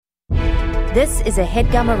This is a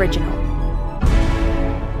HeadGum original.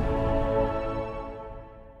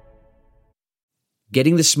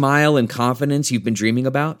 Getting the smile and confidence you've been dreaming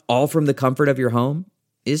about, all from the comfort of your home,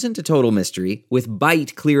 isn't a total mystery with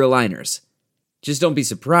Bite clear aligners. Just don't be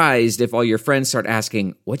surprised if all your friends start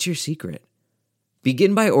asking, "What's your secret?"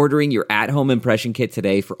 Begin by ordering your at-home impression kit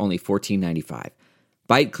today for only $14.95.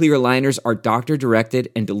 Bite clear aligners are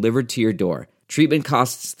doctor-directed and delivered to your door. Treatment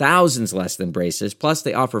costs thousands less than braces, plus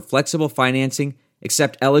they offer flexible financing,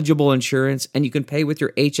 accept eligible insurance, and you can pay with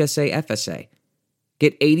your HSA FSA.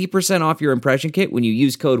 Get 80% off your impression kit when you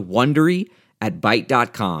use code WONDERY at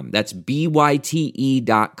Byte.com. That's BYTE.com.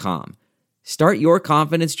 Start your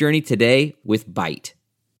confidence journey today with Byte.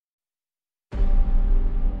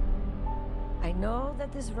 I know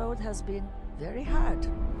that this road has been very hard.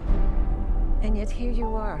 And yet here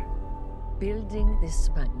you are, building this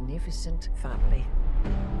magnificent family.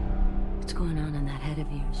 What's going on in that head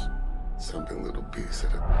of yours? Something little B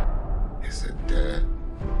said it. He said, "Dad,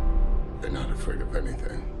 they're not afraid of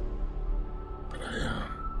anything. But I am.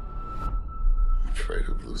 I'm afraid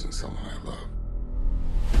of losing someone I love."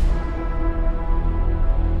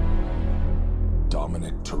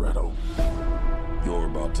 Dominic Toretto, you're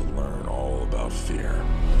about to learn all about fear.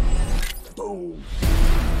 Boom!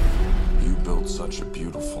 You built such a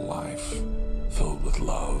beautiful life, filled with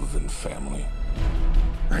love and family.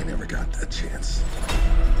 I never got that chance.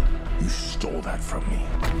 You stole that from me.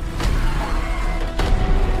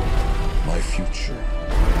 My future.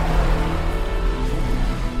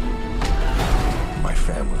 My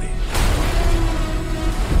family.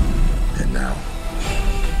 And now,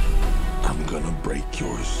 I'm gonna break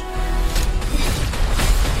yours.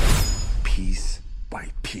 Piece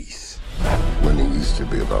by piece. winning used to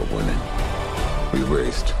be about winning. We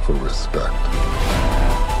raced for respect.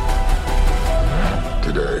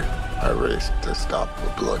 Today, I raced to stop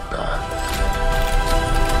the bloodbath.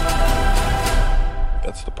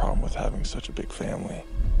 That's the problem with having such a big family.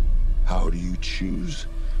 How do you choose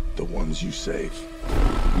the ones you save?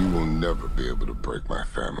 You will never be able to break my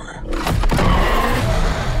family.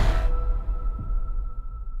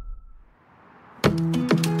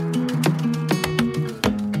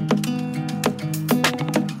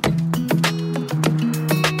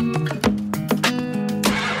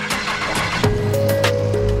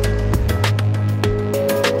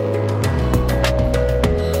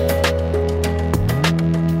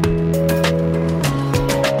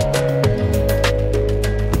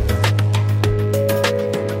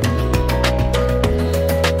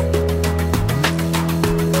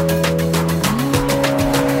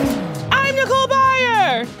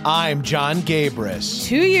 I'm John Gabrus.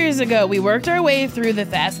 2 years ago, we worked our way through the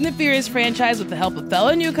Fast and the Furious franchise with the help of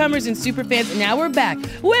fellow newcomers and superfans, and now we're back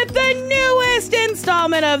with the newest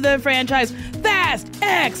installment of the franchise, Fast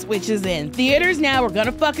X, which is in theaters now. We're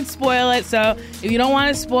gonna fucking spoil it, so if you don't want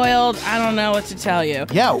it spoiled, I don't know what to tell you.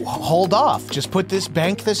 Yeah, hold off. Just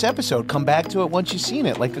bank this episode. Come back to it once you've seen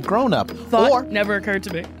it, like a grown-up. Thought never occurred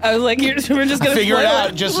to me. I was like, we're just gonna figure it spoil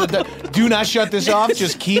out. Just do not shut this off.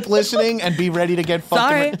 Just keep listening and be ready to get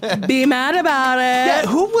fucked. Sorry, be mad about it. Yeah,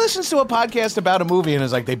 who listens to a podcast about a movie and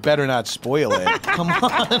is like, they better not spoil it? Come on.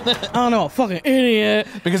 I don't know, fucking idiot.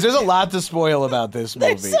 Because there's a lot to spoil about this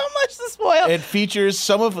movie. There's so much to spoil. It features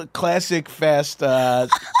some of the classic Fast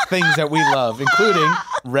things that we love, including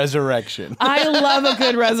resurrection. I love a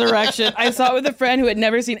good resurrection. I saw it with a friend who had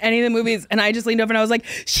never seen any of the movies, and I just leaned over and I was like,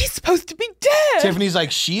 she's supposed to be dead. Tiffany's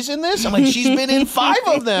like, she's in this? I'm like, she's been in 5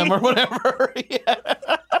 of them or whatever. Yeah.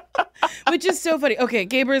 Which is so funny. Okay,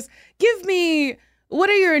 Gabrus, what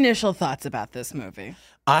are your initial thoughts about this movie?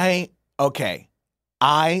 I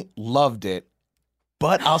loved it,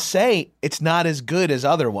 but I'll say it's not as good as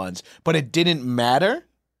other ones, but it didn't matter.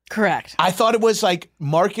 Correct. I thought it was like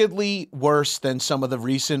markedly worse than some of the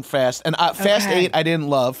recent Fast. And Fast 8 I didn't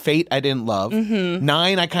love. Fate I didn't love. Mm-hmm.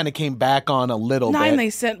 9 I kind of came back on a little 9 bit. they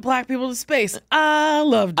sent black people to space. I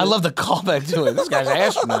loved it. I love the callback to it. This guy's an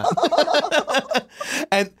astronaut.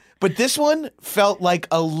 But this one felt like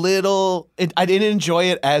a little... I didn't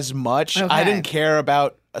enjoy it as much. Okay. I didn't care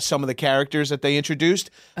about some of the characters that they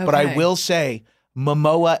introduced. Okay. But I will say,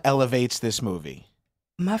 Momoa elevates this movie.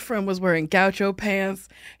 My friend was wearing gaucho pants.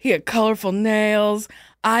 He had colorful nails.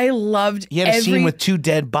 I loved He had a scene with 2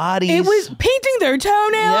 dead bodies. It was painting their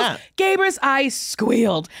toenails. Yeah. Gabrus, I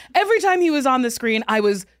squealed. Every time he was on the screen, I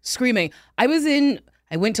was screaming. I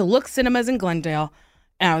went to Look Cinemas in Glendale,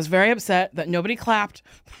 and I was very upset that nobody clapped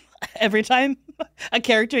every time a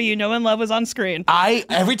character you know and love was on screen.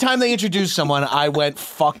 Every time they introduced someone, I went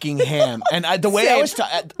fucking ham. And the way I was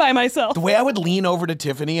by myself. The way I would lean over to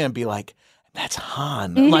Tiffany and be like, that's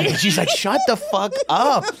Han. Like, she's like, shut the fuck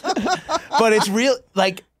up. But it's real,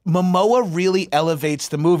 like, Momoa really elevates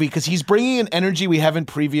the movie because he's bringing an energy we haven't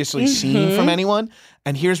previously seen from anyone.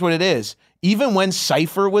 And here's what it is. Even when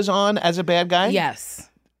Cypher was on as a bad guy, yes,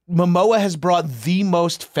 Momoa has brought the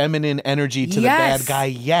most feminine energy to the bad guy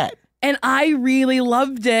yet. And I really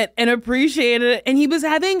loved it and appreciated it. And he was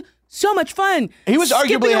having so much fun. He was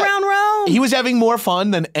skipping arguably around Rome. He was having more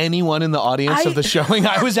fun than anyone in the audience of the showing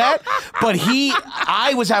I was at. But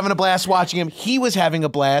I was having a blast watching him. He was having a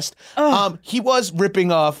blast. He was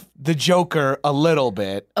ripping off the Joker a little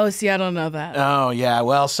bit. Oh, see, I don't know that. Oh yeah,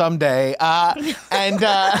 well someday. One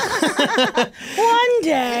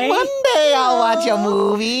day I'll watch a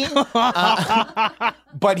movie.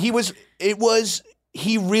 But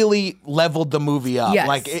he really leveled the movie up. Yes.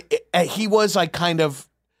 Like he was like kind of.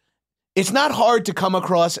 It's not hard to come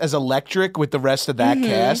across as electric with the rest of that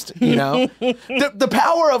cast, you know? The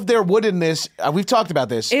power of their woodenness, we've talked about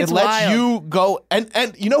this. It's it lets wild. you go, and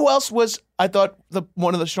you know who else was, I thought,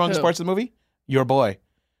 one of the strongest parts of the movie? Your boy,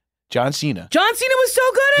 John Cena. John Cena was so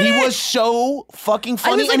good at it. He was so fucking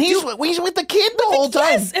funny, like, and he's with the kid the whole time.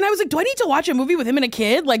 Yes, and I was like, do I need to watch a movie with him and a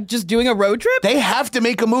kid? Like, just doing a road trip? They have to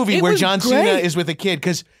make a movie It where was John great. Cena is with a kid,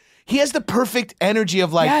 because he has the perfect energy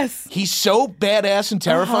of like, he's so badass and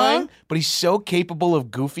terrifying, but he's so capable of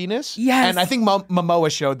goofiness. Yes. And I think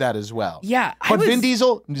Momoa showed that as well. Yeah. But Vin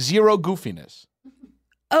Diesel, zero goofiness.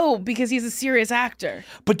 Oh, because he's a serious actor.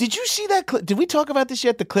 But did you see that clip? Did we talk about this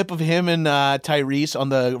yet? The clip of him and Tyrese on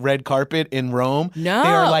the red carpet in Rome? No. They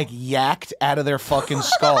are like yacked out of their fucking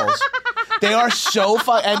skulls. They are so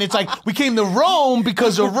fun. And it's like, we came to Rome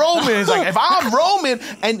because of Roman. It's like, if I'm Roman.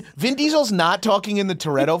 And Vin Diesel's not talking in the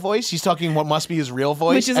Toretto voice. He's talking what must be his real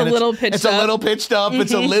voice. Which is a little pitched up. It's a little pitched up.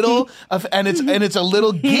 It's a little, and it's a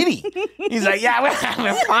little giddy. He's like, yeah, we're having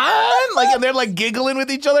fun. Like, and they're like giggling with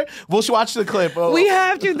each other. We'll watch the clip. Oh. We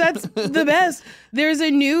have to. That's the best. There's a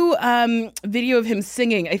new video of him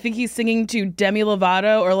singing. I think he's singing to Demi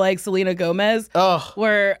Lovato or like Selena Gomez. Oh.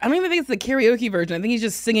 Where I don't even think it's the karaoke version. I think he's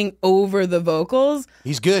just singing over the vocals.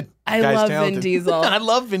 He's good. I Guy's love talented. Vin Diesel. I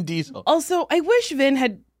love Vin Diesel. Also, I wish Vin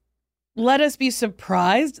had let us be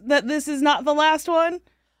surprised that this is not the last one.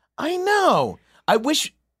 I know. I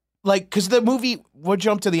wish, like, because the movie, we'll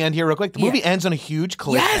jump to the end here real quick. The movie ends on a huge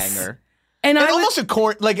cliffhanger. Yes. And almost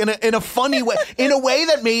like in a funny way, in a way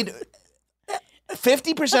that made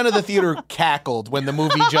 50% of the theater cackled when the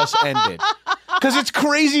movie just ended. Because it's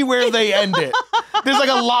crazy where they end it. There's like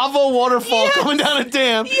a lava waterfall coming down a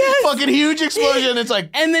dam. Fucking huge explosion. It's like,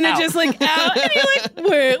 and then it just like out. And you're like,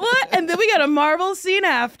 wait, what? And then we got a Marvel scene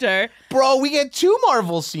after. Bro, we get 2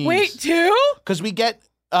 Marvel scenes. Wait, 2? Because we get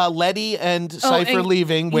Letty and Cypher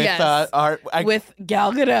leaving with with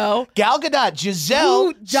Gal Gadot. Gal Gadot, Giselle.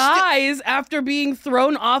 Who dies after being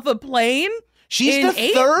thrown off a plane. She's the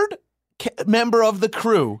 8? third member of the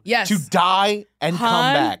crew to die and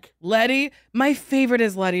come back. Letty. My favorite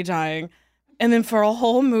is Letty dying. And then for a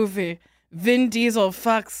whole movie, Vin Diesel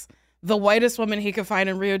fucks the whitest woman he could find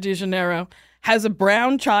in Rio de Janeiro, has a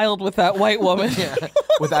brown child with that white woman.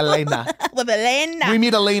 With Elena. With Elena. We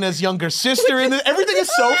meet Elena's younger sister. And everything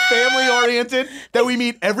is so family-oriented that we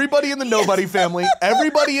meet everybody in the Nobody family,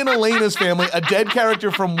 everybody in Elena's family, a dead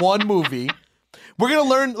character from one movie. We're going to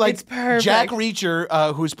learn, like, Jack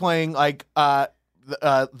Reacher, who's playing, like,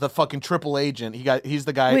 the fucking triple agent. He's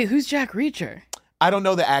the guy. Wait, who's Jack Reacher? I don't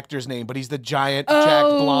know the actor's name, but he's the giant Jack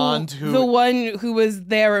Blonde who the one who was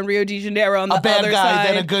there in Rio de Janeiro on the other side. A bad guy,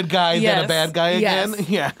 then a good guy, then a bad guy again.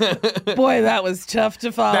 Yes. Yeah. Boy, that was tough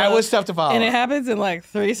to follow. That was tough to follow. And it happens in like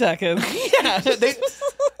 3 seconds. Yeah.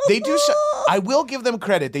 They do I will give them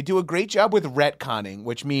credit. They do a great job with retconning,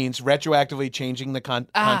 which means retroactively changing the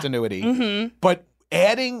continuity. Mm-hmm. But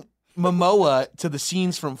adding Momoa to the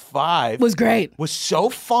scenes from 5 was great. Was so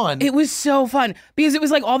fun. It was so fun because it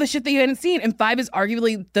was like all the shit that you hadn't seen. And 5 is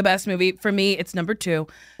arguably the best movie. For me, it's number 2.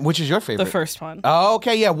 Which is your favorite? The first one. Oh,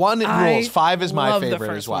 okay. Yeah. 1 rules. 5 is my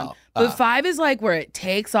favorite as well. But 5 is like where it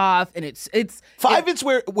takes off and it's 5 it's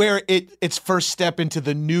where its first step into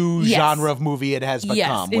the new genre of movie it has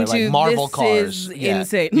become. Yes, where like Marvel this cars. Is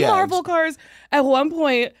insane. Yeah, Marvel cars. At one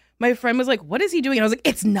point, my friend was like, "What is he doing?" And I was like,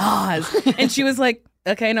 "It's Nas." And she was like,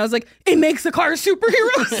 "Okay." And I was like, "It makes the cars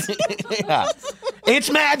superheroes." Yeah.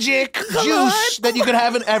 It's magic juice that you could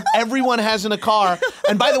have everyone has in a car.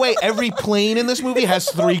 And by the way, every plane in this movie has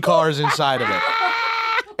 3 cars inside of it.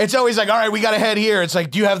 It's always like, all right, we got to head here. It's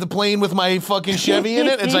like, do you have the plane with my fucking Chevy in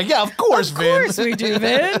it? It's like, yeah, of course, Vin. Of course we do,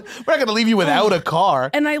 Vin. We're not going to leave you without a car.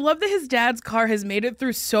 And I love that his dad's car has made it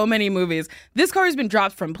through so many movies. This car has been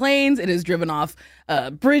dropped from planes. It has driven off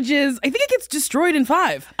bridges. I think it gets destroyed in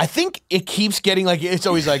 5. I think it keeps getting like, it's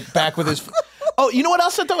always like back with his... Oh, you know what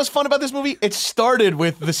else I thought was fun about this movie? It started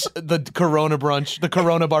with the Corona brunch, the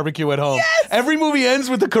Corona barbecue at home. Yes! Every movie ends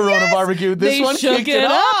with the Corona barbecue. This They one shook kicked it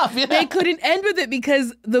off. Yeah. They couldn't end with it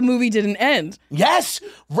because the movie didn't end. Yes,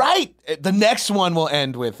 right. The next one will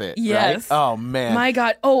end with it. Yes. Right? Oh, man. My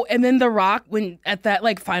God. Oh, and then The Rock, when at that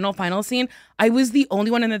like final scene, I was the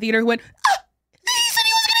only one in the theater who went, he said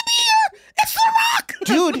he was going to be here. It's The Rock.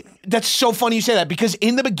 Dude, that's so funny you say that because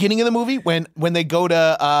in the beginning of the movie, when they go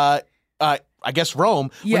to, I guess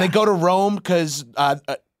Rome, Yeah. when they go to Rome because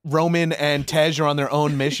Roman and Tej are on their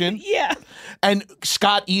own mission. Yeah. And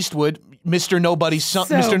Scott Eastwood, Mr. Nobody's son,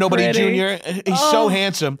 So Mr. Nobody pretty. Jr., he's so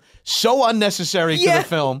handsome, so unnecessary to the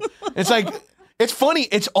film. It's like, it's funny.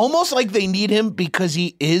 It's almost like they need him because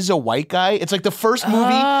he is a white guy. It's like the first movie.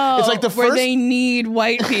 It's like the where first. they need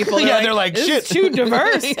white people. Yeah, they're like, this shit. is too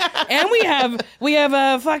diverse. And we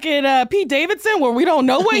have fucking Pete Davidson where we don't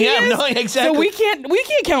know what he is. No, exactly. So we can't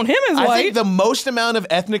count him as I white. think the most amount of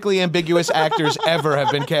ethnically ambiguous actors ever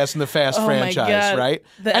have been cast in the Fast franchise, my God. right?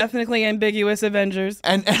 The ethnically ambiguous Avengers.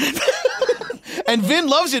 And Vin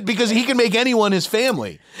loves it because he can make anyone his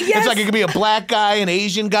family. Yes. It's like it could be a black guy, an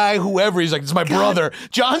Asian guy, whoever. He's like, it's my brother.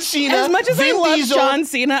 John Cena, As much as Vin I love Diesel. John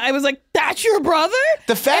Cena, I was like, that's your brother?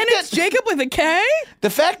 The fact and that- it's Jacob with a K? The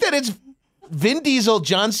fact that it's Vin Diesel,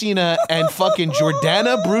 John Cena, and fucking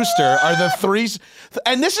Jordana Brewster are the three.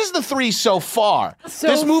 And this is the three so far. So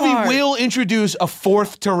this movie far. will introduce a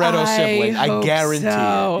fourth Toretto sibling. I hope guarantee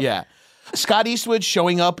so. it. Yeah. Scott Eastwood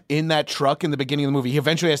showing up in that truck in the beginning of the movie. He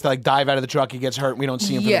eventually has to like dive out of the truck. He gets hurt. And we don't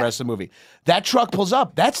see him for the rest of the movie. That truck pulls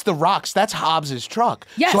up. That's The Rock's. That's Hobbs's truck.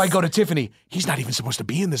 Yes. So I go to Tiffany. He's not even supposed to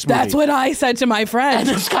be in this movie. That's what I said to my friend. And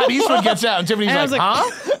then Scott Eastwood gets out, and Tiffany's And I like, was like,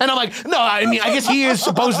 huh? And I'm like, no, I mean, I guess he is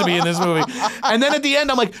supposed to be in this movie. And then at the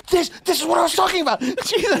end, I'm like, this is what I was talking about. And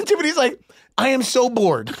Tiffany's like, I am so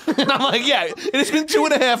bored. And I'm like, yeah, it has been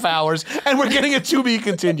 2.5 hours, and we're getting a to be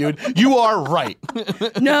continued. You are right.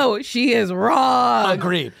 No, she is wrong.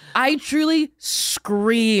 Agreed. I truly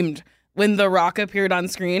screamed when The Rock appeared on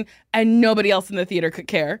screen, and nobody else in the theater could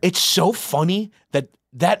care. It's so funny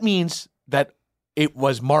that means that it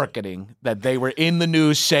was marketing, that they were in the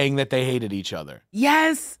news saying that they hated each other.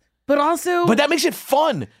 Yes, but also... But that makes it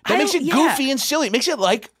fun. That makes it yeah. goofy and silly. It makes it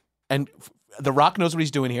like, and The Rock knows what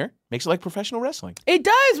he's doing here, makes it like professional wrestling. It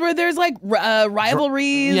does, where there's like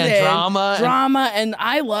rivalries Yeah, and drama. and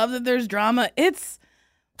I love that there's drama. It's,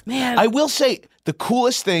 man. I will say, the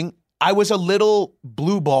coolest thing, I was a little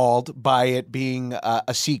blue-balled by it being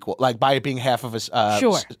a sequel, like by it being half of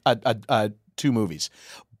two movies.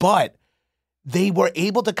 But they were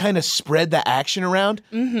able to kind of spread the action around.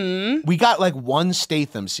 Mm-hmm. We got like one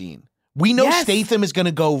Statham scene. We know Yes. Statham is going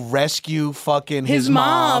to go rescue fucking his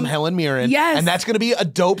mom. Helen Mirren. Yes. And that's going to be a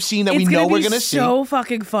dope scene that we know we're going to see. so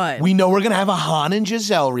fucking fun. We know we're going to have a Han and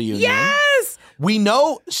Giselle reunion. Yes! We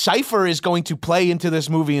know Cypher is going to play into this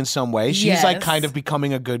movie in some way. She's like Yes. kind of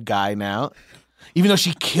becoming a good guy now. Even though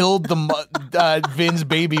she killed the Vin's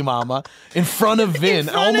baby mama in front of Vin,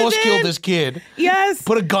 front of almost Vin. killed his kid. Yes.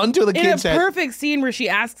 Put a gun to the In a kid's head. perfect scene where she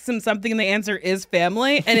asks him something and the answer is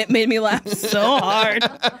family, and it made me laugh so hard.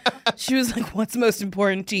 She was like, what's most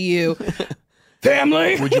important to you?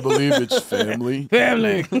 Family. Would you believe it's family?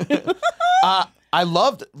 Family. I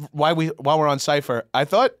loved while we're on Cypher. I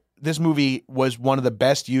thought this movie was one of the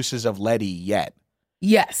best uses of Letty yet.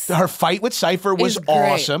 Yes. Her fight with Cypher was It's great.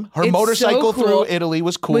 awesome. Her It's motorcycle so cool. through Italy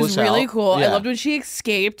was cool as hell. really cool. Yeah. I loved when she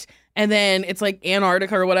escaped, and then it's like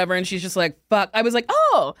Antarctica or whatever, and she's just like, fuck. I was like,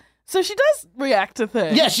 oh, so she does react to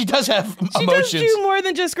things. Yeah, she does have She emotions. does do more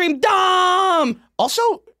than just scream, Dom! Also,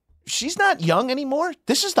 she's not young anymore.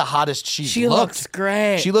 This is the hottest she's She looked. looks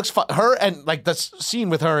great. She looks her and like the scene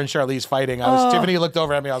with her and Charlize fighting. Tiffany looked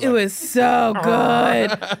over at me. I was It like, was so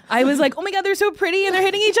good. I was like, oh my God, they're so pretty and they're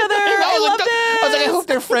hitting each other. I loved it. I was like, I hope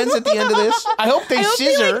they're friends at the end of this. I hope they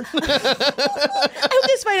scissor. I hope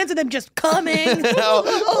this fight ends with them just coming. Let them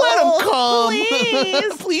come.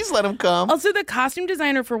 Please. Please let them come. Also, the costume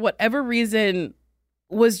designer, for whatever reason,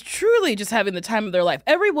 was truly just having the time of their life.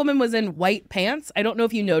 Every woman was in white pants. I don't know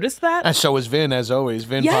if you noticed that. And so was Vin, as always.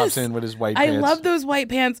 Vin pops in with his white I pants. love those white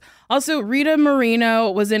pants. Also, Rita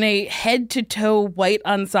Moreno was in a head-to-toe white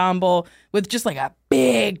ensemble with just like a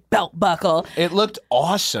big belt buckle. It looked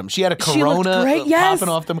awesome. She had a She looked Corona great, yes.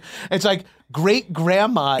 popping off them. It's like great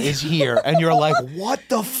grandma is here, and you're like, what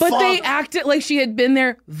the fuck? But they acted like she had been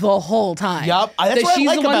there the whole time. Yup. That's that what I she's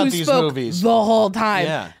like the one about who these spoke movies. the whole time.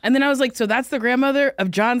 Yeah. And then I was like, so that's the grandmother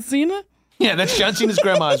of John Cena? Yeah, that's John Cena's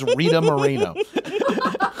grandma is Rita Moreno.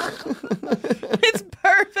 It's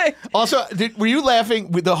perfect. Also, were you laughing?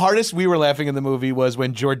 The hardest we were laughing in the movie was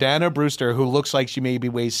when Jordana Brewster, who looks like she maybe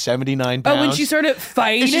weighs 79 pounds. Oh, when she started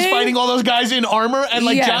fighting? And she's fighting all those guys in armor, and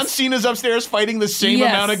like Yes. John Cena's upstairs fighting the same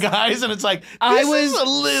Yes. amount of guys, and it's like, I this was is a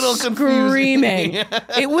little screaming. confusing.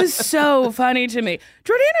 It was so funny to me.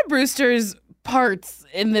 Jordana Brewster's parts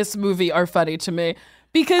in this movie are funny to me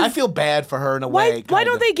because I feel bad for her in a way. why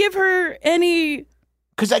don't they give her any?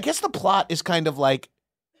 Because I guess the plot is kind of like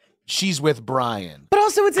she's with Brian. But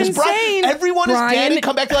also, it's insane. Everyone is dead Brian- and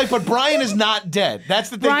come back to life, but Brian is not dead. That's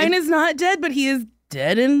the thing. Brian is not dead, but he is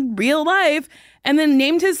dead in real life. And then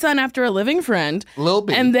named his son after a living friend. Lil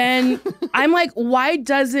B. And then I'm like, why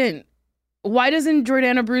doesn't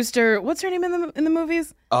Jordana Brewster? What's her name in the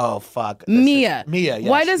movies? Oh fuck, Mia. Mia. Yes.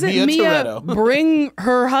 Why doesn't Mia Toretto. bring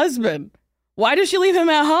her husband? Why does she leave him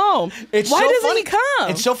at home? Why so doesn't funny. he come?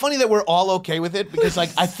 It's so funny that we're all okay with it because, like,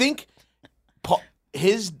 I think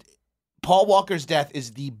Paul Walker's death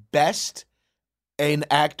is the best an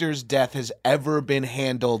actor's death has ever been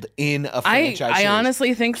handled in a franchise I series.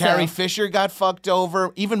 honestly think so. Carrie Fisher got fucked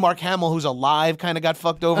over. Even Mark Hamill, who's alive, kind of got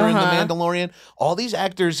fucked over in The Mandalorian. All these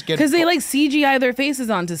actors get... Because they like CGI their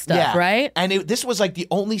faces onto stuff, right? And this was like the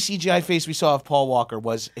only CGI face we saw of Paul Walker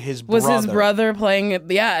was his brother. Was his brother playing it?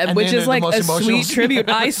 Yeah, And which then is the like most a emotional sweet scene. tribute.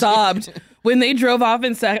 I sobbed. When they drove off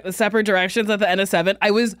in separate directions at the end of 7, I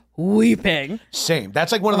was weeping. Same.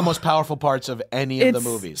 That's like one of the most powerful parts of any of the It's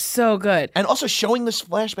movies. so good. And also showing this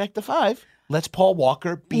flashback to 5 lets Paul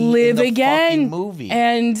Walker be Live in the again fucking movie.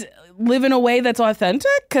 and live in a way that's authentic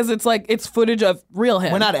because it's like it's footage of real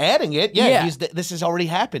him. We're not adding it. Yeah, Yeah. this has already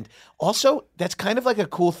happened. Also, that's kind of like a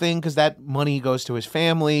cool thing because that money goes to his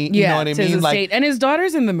family. You know what I to his mean? Like, estate. And his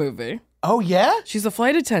daughter's in the movie. oh yeah, She's a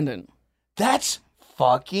flight attendant. that's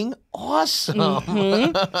fucking awesome.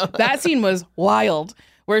 That scene was wild,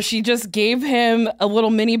 where she just gave him a little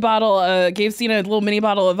mini bottle, gave Cena a little mini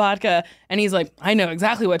bottle of vodka, and he's like, I know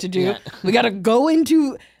exactly what to do. Yeah. We got to go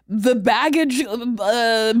into the baggage bin.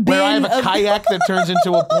 Where I have a of- kayak that turns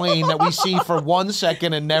into a plane that we see for 1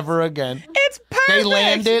 second and never again. It's perfect. They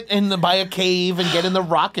land it by a cave and get in the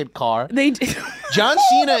rocket car. They John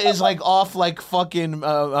Cena is like off like fucking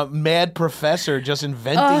mad professor just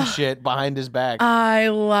inventing shit behind his back. I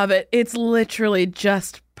love it. It's literally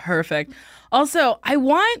just perfect. Also, I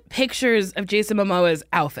want pictures of Jason Momoa's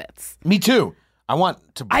outfits. Me too. I want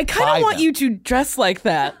to I kind buy of want them. you to dress like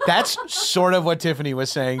that. That's sort of what Tiffany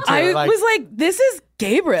was saying too. I was like, this is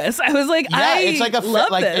Gabrus. I was like, yeah, it's like love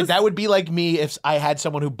this. that would be like me if I had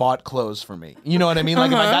someone who bought clothes for me. You know what I mean?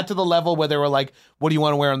 Like if I got to the level where they were like, "What do you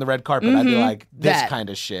want to wear on the red carpet?" I'd be like, "This That. kind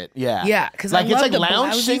of shit." Yeah, Yeah, 'cause like I it's love like the lounge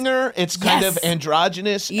blouses. singer. It's kind Yes. of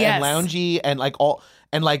androgynous Yes. and loungy and like all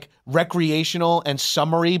and like recreational and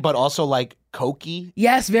summery, but also like cokey.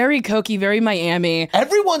 Yes, very cokey, very Miami.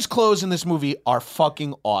 Everyone's clothes in this movie are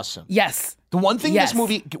fucking awesome. Yes. The one thing Yes. this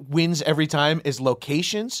movie wins every time is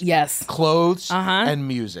locations, Yes. clothes, and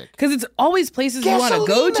music. Because it's always places you want to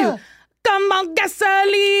go to. Gasolina. Come on,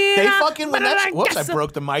 gasolina. They fucking when that's whoops, I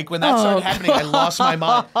broke the mic when that started happening. I lost my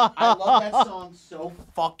mind. I love that song so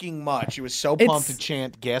fucking much. It was so pumped to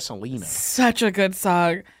chant Gasolina. Such a good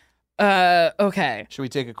song. Okay. Should we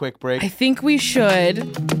take a quick break? I think we should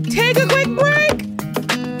take a quick break.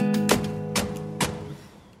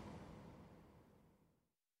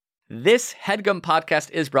 This HeadGum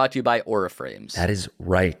podcast is brought to you by Auraframes. That is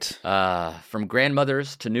right. From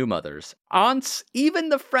grandmothers to new mothers, aunts, even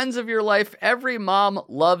the friends of your life, every mom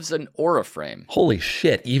loves an Auraframe. Holy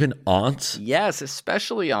shit, even aunts? Yes,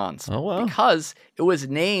 especially aunts. Oh, wow. Because it was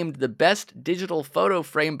named the best digital photo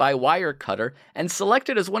frame by Wirecutter and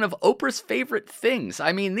selected as one of Oprah's favorite things.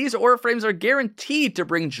 I mean, these Auraframes are guaranteed to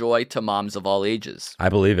bring joy to moms of all ages. I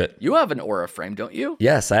believe it. You have an Auraframe, don't you?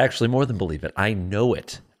 Yes, I actually more than believe it. I know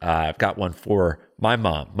it. I've got one for my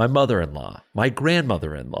mom, my mother-in-law, my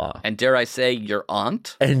grandmother-in-law. And dare I say, your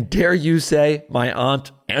aunt? And dare you say, my aunt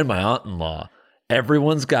and my aunt-in-law.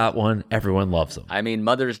 Everyone's got one. Everyone loves them. I mean,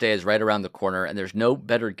 Mother's Day is right around the corner, and there's no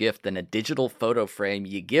better gift than a digital photo frame.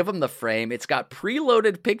 You give them the frame. It's got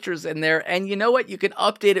preloaded pictures in there, and you know what? You can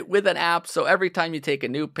update it with an app, so every time you take a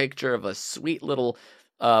new picture of a sweet little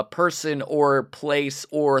person or place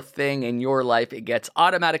or thing in your life, it gets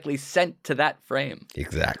automatically sent to that frame.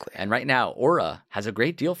 Exactly. And right now, Aura has a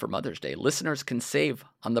great deal for Mother's Day. Listeners can save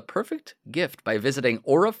on the perfect gift by visiting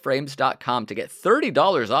auraframes.com to get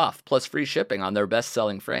 $30 off plus free shipping on their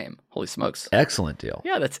best-selling frame. Holy smokes. Excellent deal.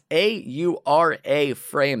 Yeah, that's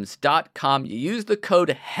auraframes.com. You use the code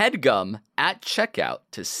HEADGUM at checkout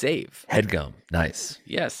to save. Headgum. Nice.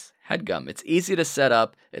 Yes, HEADGUM. It's easy to set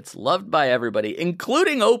up. It's loved by everybody,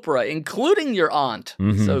 including Oprah, including your aunt.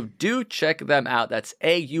 So do check them out. That's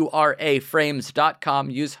auraframes.com.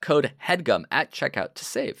 Use code HEADGUM at checkout to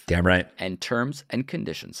save. Damn right. And terms and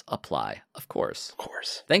conditions apply, of course. Of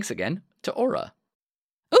course. Thanks again to Aura.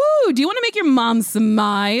 Ooh, do you want to make your mom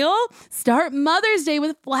smile? Start Mother's Day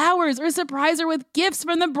with flowers or surprise her with gifts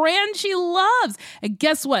from the brand she loves. And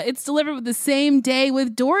guess what? It's delivered with the same day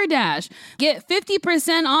with DoorDash. Get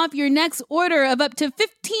 50% off your next order of up to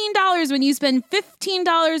 $15 when you spend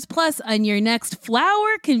 $15 plus on your next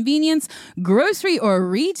flower, convenience, grocery, or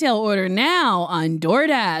retail order now on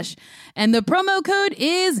DoorDash. And the promo code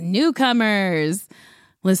is Newcomers.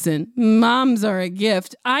 Listen, moms are a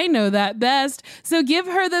gift. I know that best. So give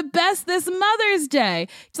her the best this Mother's Day.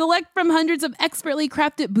 Select from hundreds of expertly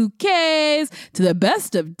crafted bouquets to the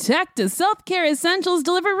best of tech to self-care essentials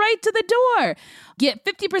delivered right to the door. Get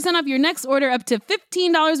 50% off your next order up to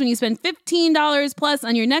 $15 when you spend $15 plus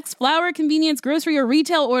on your next flower, convenience, grocery, or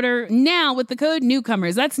retail order now with the code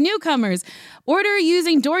Newcomers. That's Newcomers. Order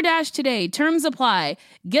using DoorDash today. Terms apply.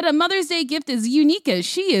 Get a Mother's Day gift as unique as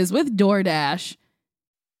she is with DoorDash.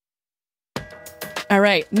 All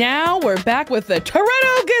right, now we're back with the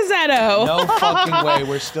Toretto Gazzetto. No fucking way.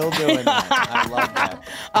 We're still doing that. I love that.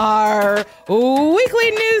 Our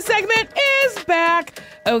weekly news segment is back.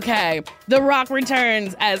 Okay, The Rock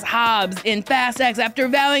returns as Hobbs in Fast X after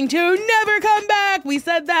vowing to never come back. We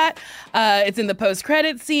said that. It's in the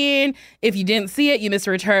post-credit scene. If you didn't see it, you missed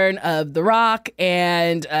a return of The Rock,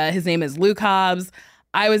 and his name is Luke Hobbs.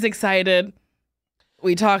 I was excited.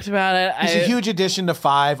 We talked about it. He's a huge addition to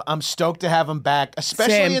 5. I'm stoked to have him back,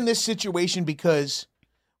 especially in this situation because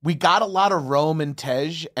we got a lot of Rome and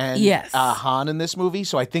Tej and Han in this movie.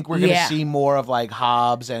 So I think we're going to see more of like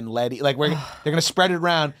Hobbs and Letty. Like they're going to spread it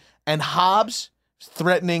around. And Hobbs,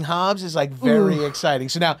 threatening Hobbs is like very exciting.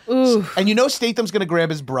 So now, and you know Statham's going to grab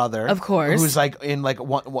his brother. Of course. Who's like in like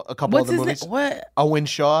a couple of the movies. What? Owen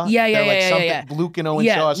Shaw. Yeah. Luke and Owen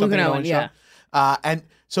Shaw. Something Luke and Owen Shaw. And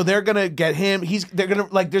so they're gonna get him.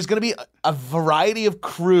 There's gonna be a variety of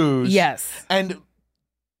crews. Yes. And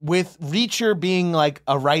with Reacher being like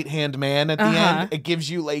a right-hand man at the end, it gives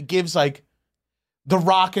The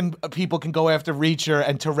Rock and people can go after Reacher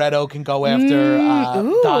and Toretto can go after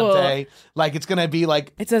Dante. Like it's gonna be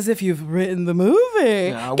like it's as if you've written the movie.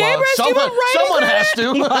 Yeah, well, someone has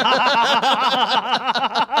to.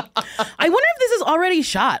 I wonder if this is already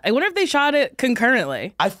shot. I wonder if they shot it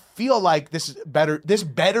concurrently. I feel like this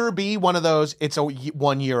better be one of those. It's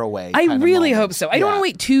 1 year away. I really hope so. I don't want to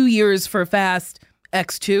wait 2 years for Fast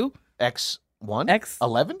X2. X1?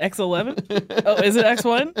 X11? X11? Oh, is it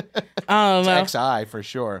X1? It's XI for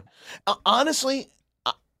sure. Honestly,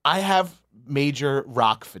 I have major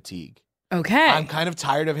Rock fatigue. Okay. I'm kind of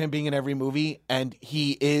tired of him being in every movie, and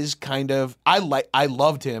he is kind of. I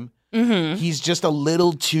loved him. Mm-hmm. He's just a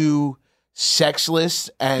little too sexless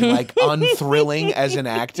and like unthrilling as an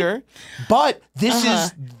actor. But this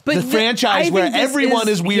is the franchise where everyone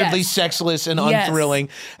is weirdly sexless and unthrilling.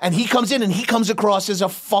 And he comes in and he comes across as a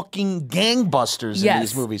fucking gangbusters in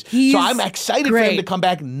these movies. So I'm excited for him to come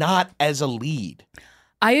back not as a lead.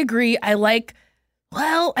 I agree.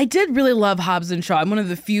 I did really love Hobbs and Shaw. I'm one of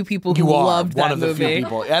the few people who loved that movie. One of the few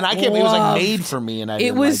people. And I can't believe it was like made for me and I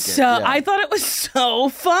didn't like it. I thought it was so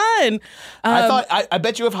fun. I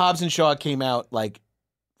bet you if Hobbs and Shaw came out like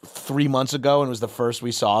 3 months ago and was the first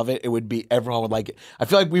we saw of it, everyone would like it. I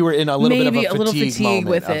feel like we were in a little bit of a fatigue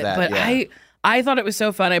with it. That, but I thought it was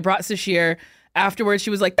so fun. I brought Sashir. Afterwards, she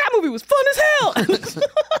was like, that movie was fun as hell.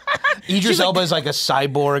 Idris Elba is like a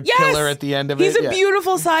cyborg killer at the end of it. He's a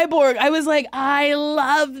beautiful cyborg. I was like, I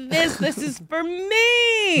love this. This is for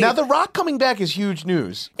me. Now, The Rock coming back is huge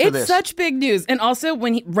news. It's such big news. And also,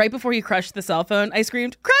 right before he crushed the cell phone, I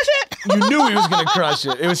screamed, crush it. You knew he was going to crush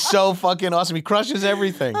it. It was so fucking awesome. He crushes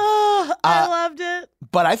everything. Oh, I loved it.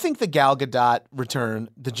 But I think the Gal Gadot return,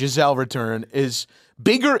 the Giselle return, is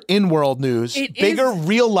bigger in-world news, bigger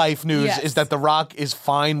real-life news is that The Rock is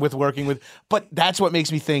fine with working with, but that's what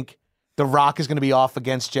makes me think The Rock is going to be off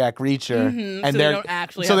against Jack Reacher, and so they don't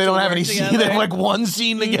actually have any scene. They have like one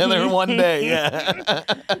scene together in one day.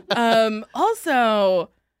 Yeah. Also,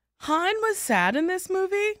 Han was sad in this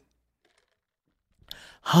movie.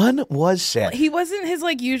 Han was sad. He wasn't his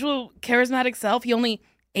like usual charismatic self. He only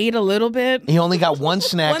ate a little bit. He only got one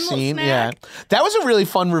snack One little scene. snack. Yeah. That was a really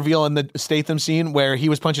fun reveal in the Statham scene where he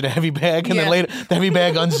was punching a heavy bag and then later the heavy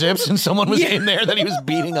bag unzips and someone was in there that he was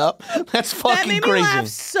beating up. That's fucking That made crazy. me laugh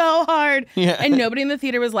so hard. Yeah. And nobody in the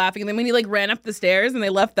theater was laughing. And then when he like ran up the stairs and they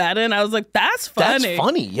left that in, I was like, that's funny. That's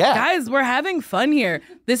funny, yeah. Guys, we're having fun here.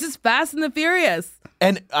 This is Fast and the Furious.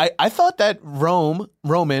 And I thought that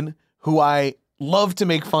Roman, who I love to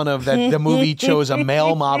make fun of, that the movie chose a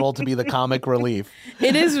male model to be the comic relief.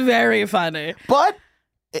 It is very funny. But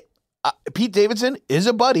Pete Davidson is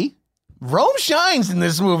a buddy. Rome shines in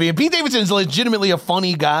this movie, and Pete Davidson is legitimately a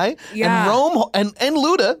funny guy. Yeah. And Rome and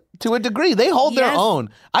Luda, to a degree, they hold their own.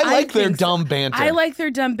 I like their think so. dumb banter. I like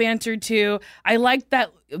their dumb banter too. I like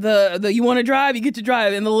that the you want to drive, you get to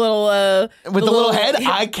drive, and the little with the little head,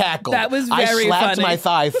 I cackled. That was very I slapped funny. my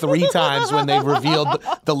thigh 3 times when they revealed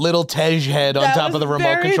the little Tej head on That top of the was remote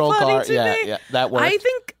very control funny car. to Yeah, me. yeah, that worked. I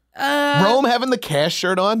think Rome having the cash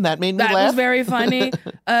shirt on, that made me that laugh. was very funny.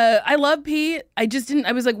 I love Pete. I just didn't.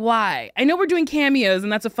 I was like, why? I know we're doing cameos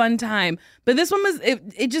and that's a fun time, but this one was.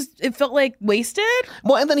 It felt like wasted.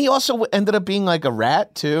 Well, and then he also ended up being like a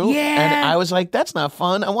rat too. Yeah. And I was like, that's not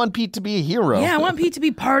fun. I want Pete to be a hero. Yeah, I want Pete to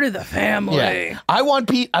be part of the family. Yeah. I want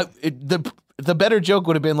Pete. The better joke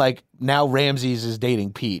would have been like, now Ramses is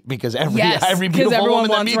dating Pete because every beautiful everyone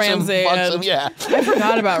woman that wants meets Ramsey. him fucks and him. Yeah. I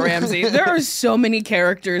forgot about Ramsey. There are so many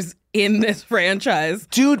characters in this franchise.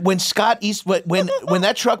 Dude, when Scott Eastwood, when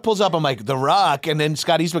that truck pulls up, I'm like, The Rock, and then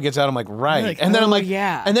Scott Eastwood gets out, I'm like, right. Like, and then I'm oh, like,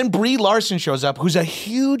 yeah. And then Brie Larson shows up, who's a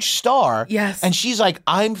huge star. Yes. And she's like,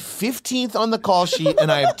 I'm 15th on the call sheet,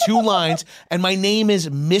 and I have 2 lines, and my name is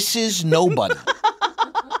Mrs. Nobody.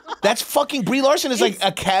 That's fucking Brie Larson is like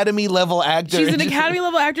Academy level actor. She's an Academy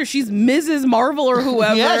level actor. She's Mrs. Marvel or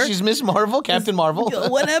whoever. Yeah, she's Miss Marvel, Captain Marvel.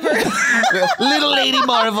 Whatever. Little Lady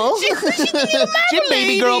Marvel. She's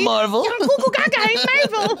baby girl Marvel. Marvel.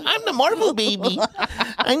 I'm the Marvel baby.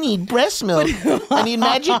 I need breast milk. I need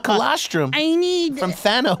magic colostrum. I need from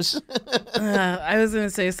Thanos. I was going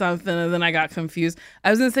to say something and then I got confused.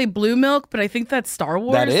 I was going to say blue milk, but I think that's Star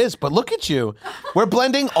Wars. That is, but look at you. We're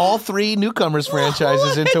blending all 3 newcomers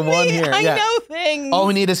franchises into one here. I Yeah. know things. All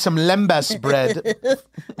we need is some lembas bread.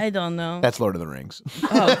 I don't know. That's Lord of the Rings.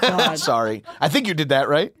 Oh, God. Sorry. I think you did that,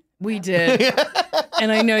 right? We did.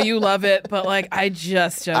 And I know you love it, but like, I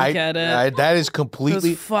just don't get it. That is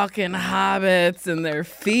completely. Those fucking hobbits and their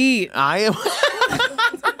feet. I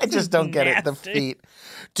just don't get it. The feet.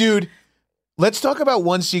 Dude, let's talk about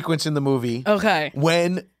one sequence in the movie. Okay.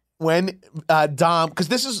 When Dom,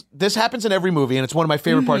 because this happens in every movie, and it's one of my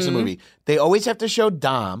favorite parts of the movie. They always have to show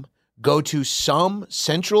Dom go to some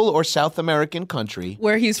Central or South American country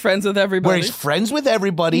where he's friends with everybody. Where he's friends with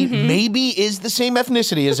everybody, maybe is the same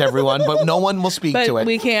ethnicity as everyone, but no one will speak to it.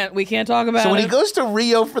 We can't talk about it. So when he goes to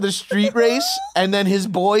Rio for the street race, and then his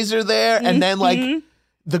boys are there, and then like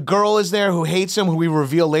the girl is there who hates him, who we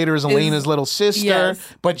reveal later is Elena's little sister, yes.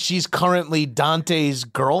 but she's currently Dante's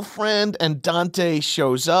girlfriend, and Dante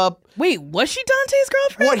shows up. Wait, was she Dante's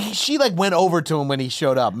girlfriend? What? She like went over to him when he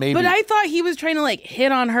showed up, maybe. But I thought he was trying to like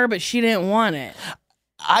hit on her, but she didn't want it.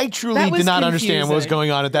 I truly did not understand what was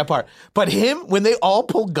going on at that part. But him, when they all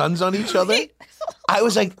pull guns on each other, I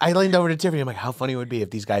was like, I leaned over to Tiffany. I'm like, how funny it would be if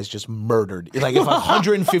these guys just murdered, like if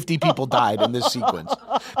 150 people died in this sequence.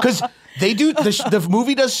 Because they do, the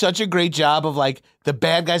movie does such a great job of like, the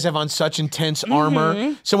bad guys have on such intense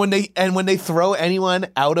armor. So when they throw anyone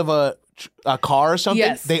out of a car or something,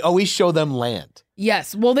 yes. they always show them land.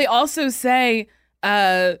 Yes. Well, they also say,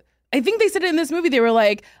 I think they said it in this movie. They were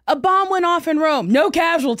like, a bomb went off in Rome, no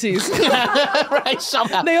casualties. Right,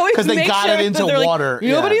 somehow. They always because they make got sure it into that water. Like,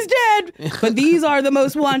 nobody's dead, but these are the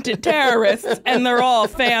most wanted terrorists, and they're all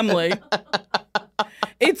family.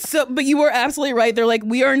 It's so, but you were absolutely right. They're like,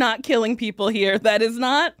 we are not killing people here. That is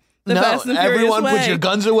not the Fast and Furious everyone way. put your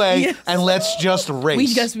guns away Yes. and let's just race.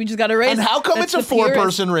 We just got to race. And how come That's it's a the purest.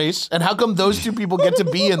 4-person race? And how come those 2 people get to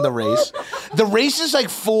be in the race? The race is like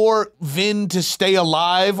for Vin to stay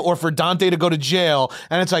alive or for Dante to go to jail.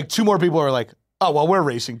 And it's like 2 more people are like, oh, well, we're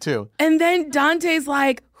racing too. And then Dante's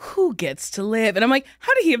like, who gets to live? And I'm like,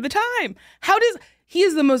 how did he have the time? He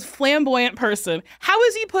is the most flamboyant person. How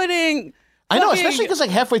is he putting... I know, especially because like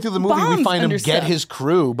halfway through the movie, we find him get stuff. his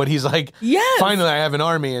crew, but he's like, yes. finally I have an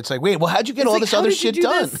army. It's like, wait, well, how'd you get all this other shit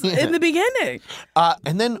done? In the beginning.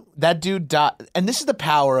 And then that dude died. And this is the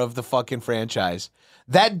power of the fucking franchise.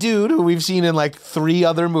 That dude who we've seen in like 3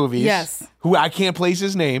 other movies, yes. who I can't place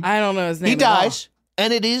his name. I don't know his name. He dies,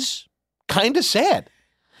 and it is kind of sad.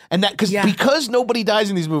 And that because nobody dies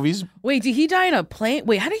in these movies. Wait, did he die in a plane?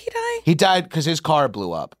 Wait, how did he die? He died because his car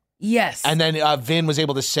blew up. Yes. And then Vin was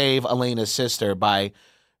able to save Elena's sister by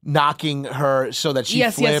knocking her so that she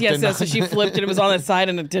flipped. Yes. So she flipped and it was on its side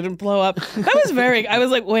and it didn't blow up. That was I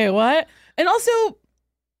was like, wait, what? And also,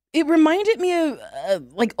 it reminded me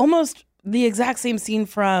of like almost the exact same scene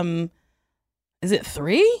from, is it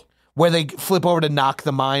 3? Where they flip over to knock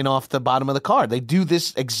the mine off the bottom of the car. They do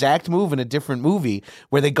this exact move in a different movie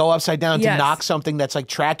where they go upside down to knock something that's like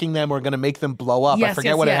tracking them or going to make them blow up. I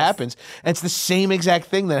forget what it happens. And it's the same exact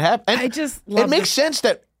thing that happened. I just love it makes sense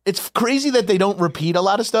that it's crazy that they don't repeat a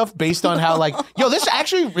lot of stuff based on how like, yo, this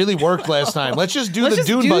actually really worked last time. Let's just do the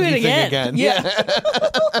dune buggy thing again. Yeah.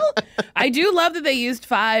 I do love that they used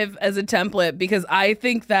 5 as a template because I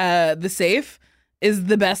think that the safe is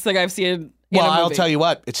the best thing I've seen. Well, I'll tell you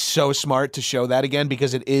what, it's so smart to show that again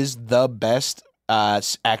because it is the best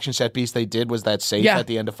action set piece they did was that safe at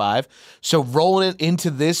the end of 5. So rolling it into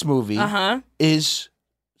this movie is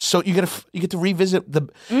so you get to revisit the.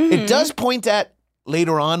 It does point at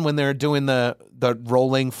later on when they're doing the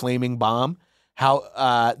rolling flaming bomb.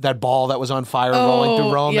 How that ball that was on fire rolling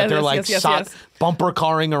through Rome that they're bumper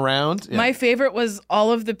carring around. Yeah. My favorite was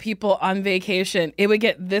all of the people on vacation. It would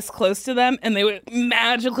get this close to them and they would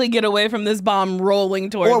magically get away from this bomb rolling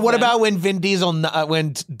towards them. Or what about when Vin Diesel,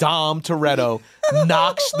 when Dom Toretto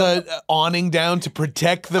knocks the awning down to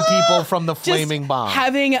protect the people from the flaming bomb?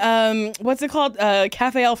 Having, what's it called?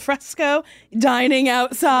 Cafe al fresco, dining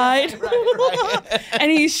outside. Right. And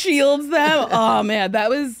he shields them. Oh, man,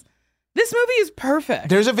 this movie is perfect.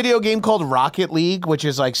 There's a video game called Rocket League, which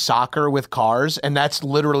is like soccer with cars, and that's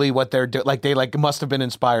literally what they're doing. Like they must have been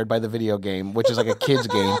inspired by the video game, which is like a kid's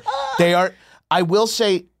game. They are. I will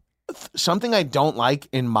say something I don't like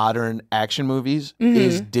in modern action movies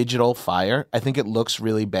is digital fire. I think it looks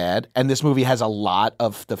really bad, and this movie has a lot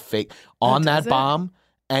of the fake on that bomb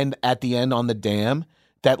and at the end on the dam.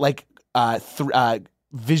 That like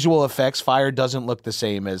visual effects fire doesn't look the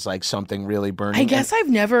same as like something really burning. I guess I've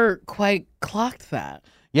never quite clocked that.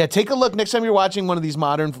 Yeah, take a look next time you're watching one of these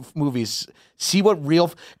modern movies. See what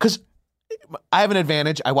because I have an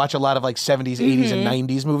advantage. I watch a lot of like 70s, 80s, and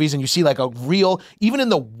 90s movies, and you see like a real, even in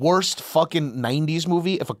the worst fucking 90s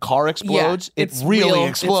movie, if a car explodes, it really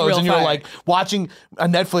explodes. And you're fire. like watching a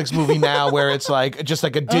Netflix movie now where it's like just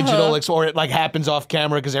like a digital, or it like happens off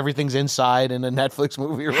camera because everything's inside in a Netflix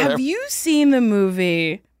movie or whatever. Have you seen the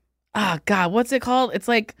movie? Oh, God, what's it called? It's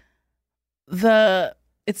like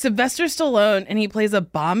it's Sylvester Stallone and he plays a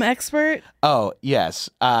bomb expert. Oh, yes.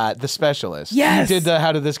 The Specialist. Yes. You did the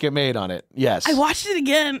How Did This Get Made on it. Yes. I watched it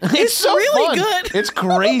again. It's so really fun. good. It's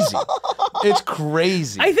crazy. It's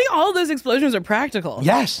crazy. I think all of those explosions are practical.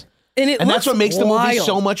 Yes. And that's what makes wild. the movie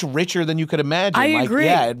so much richer than you could imagine. I agree.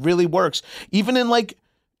 Yeah, it really works. Even in like,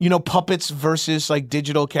 puppets versus like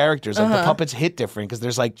digital characters. Like the puppets hit different because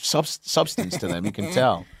there's like substance to them. You can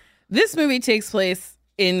tell. This movie takes place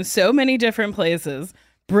in so many different places.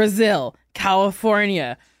 Brazil,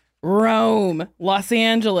 California, Rome, Los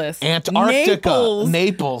Angeles, Antarctica,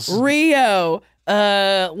 Naples, Rio,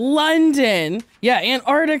 London,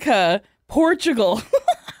 Antarctica, Portugal.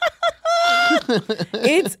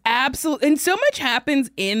 It's absolute, and so much happens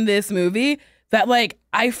in this movie that like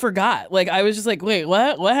I forgot. Like I was just like, wait,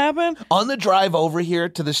 what? What happened? On the drive over here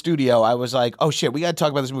to the studio, I was like, oh shit, we got to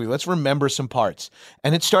talk about this movie. Let's remember some parts.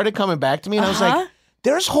 And it started coming back to me, and I was like,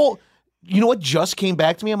 there's you know what just came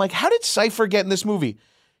back to me? I'm like, how did Cypher get in this movie?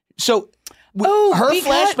 So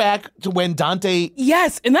flashback to when Dante.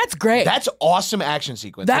 Yes, and that's great. That's awesome action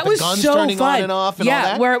sequence. That was the guns so turning fun. on and off and all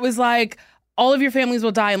that. Where it was like, all of your families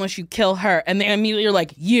will die unless you kill her. And they immediately are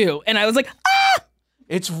like, you. And I was like, ah!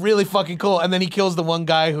 It's really fucking cool. And then he kills the one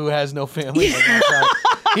guy who has no family. He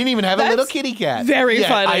didn't even have a little kitty cat. Very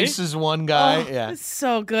funny. Ice is one guy. It's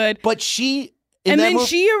so good. But she...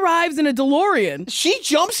 she arrives in a DeLorean. She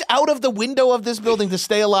jumps out of the window of this building to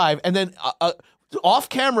stay alive, and then off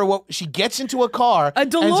camera, she gets into a car. A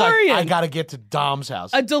DeLorean. And is like, I gotta get to Dom's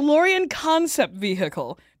house. A DeLorean concept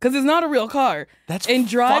vehicle, because it's not a real car. And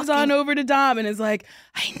drives on over to Dom and is like,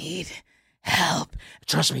 I need help.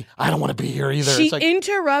 Trust me, I don't want to be here either. She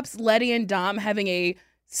interrupts Letty and Dom having a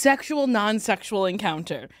sexual, non-sexual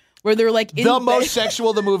encounter. Where they're like the most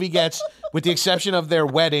sexual the movie gets, with the exception of their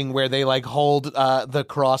wedding, where they like hold the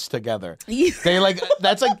cross together. They like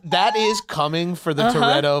that is coming for the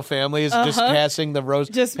Toretto family. Is just passing the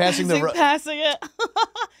rose, passing it.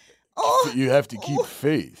 You have to keep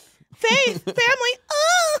faith. Faith, family,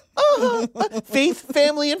 faith,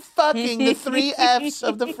 family, and fucking, the 3 F's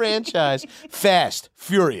of the franchise. Fast,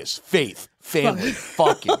 furious, faith, family,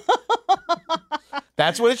 fucking.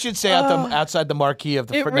 That's what it should say outside the marquee of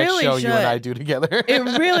the next show you and I do together. It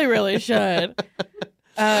really, really should.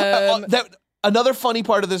 Another funny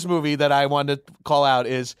part of this movie that I wanted to call out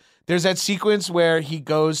is there's that sequence where he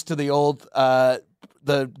goes to the old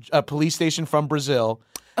police station from Brazil.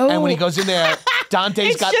 Oh. And when he goes in there,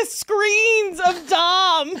 Dante's it's just screens of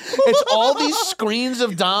Dom. It's all these screens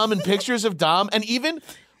of Dom and pictures of Dom. And even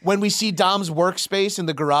when we see Dom's workspace in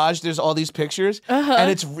the garage, there's all these pictures. And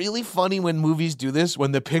it's really funny when movies do this,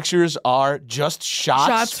 when the pictures are just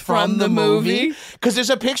shots from the movie. Because there's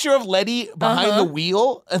a picture of Letty behind the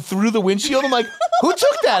wheel and through the windshield. I'm like, who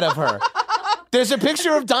took that of her? There's a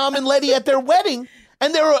picture of Dom and Letty at their wedding.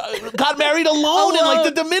 And they got married alone in like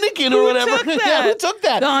the Dominican or whatever. Yeah, who took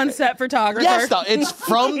that? The on-set photographer. Yes, it's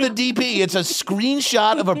from the DP. It's a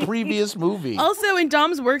screenshot of a previous movie. Also, in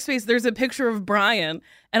Dom's workspace, there's a picture of Brian.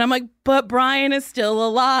 And I'm like, but Brian is still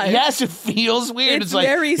alive. Yes, it feels weird. It's like,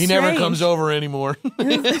 very he strange. never comes over anymore.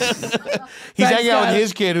 He's hanging out with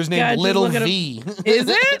his kid who's named Little V. Is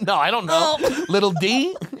it? No, I don't know. Oh. Little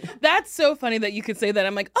D? That's so funny that you could say that.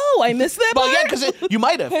 I'm like, oh, I missed that part? Well, yeah, because you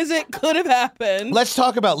might have. Because it could have happened. Let's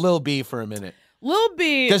talk about Lil B for a minute. Lil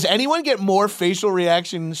B. Does anyone get more facial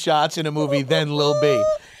reaction shots in a movie than Lil B?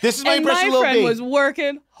 This is my impression of Lil B. My friend was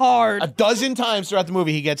working hard. A dozen times throughout the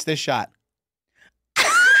movie, he gets this shot.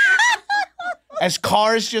 As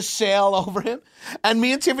cars just sail over him. And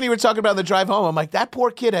me and Tiffany were talking about on the drive home. I'm like, that poor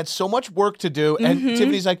kid had so much work to do. And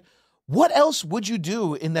Tiffany's like, what else would you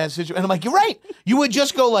do in that situation? And I'm like, you're right. You would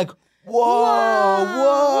just go like,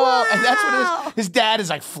 whoa. And that's what it is. His dad is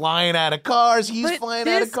like flying out of cars. He's flying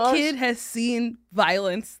out of cars. This kid has seen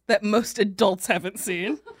violence that most adults haven't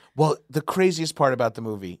seen. Well, the craziest part about the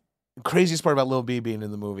movie, the craziest part about Lil B being in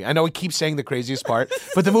the movie, I know we keep saying the craziest part,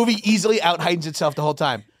 but the movie easily out-heightens itself the whole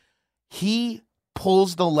time. He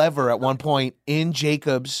pulls the lever at one point in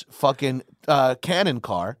Jacob's fucking cannon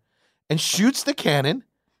car and shoots the cannon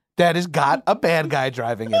that has got a bad guy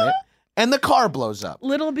driving in it, and the car blows up.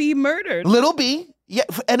 Little B murdered. Little B, yeah,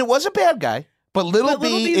 and it was a bad guy, but Little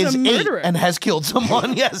B is 8 and has killed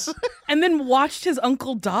someone, yes. And then watched his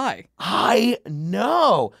uncle die. I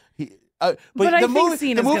know. But I the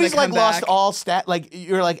think the movie's like lost all stat. Like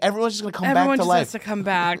you're like everyone's just gonna come back to life. Everyone just has to come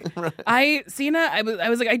back. Right. I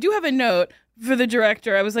was like, I do have a note for the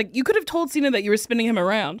director. I was like, you could have told Cena that you were spinning him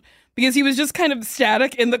around because he was just kind of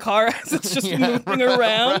static in the car as it's just moving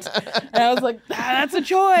around. And I was like, that's a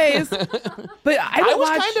choice. But I was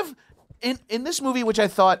kind of in this movie, which I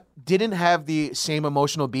thought didn't have the same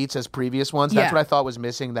emotional beats as previous ones. That's what I thought was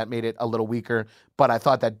missing. That made it a little weaker. But I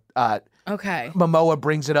thought that Momoa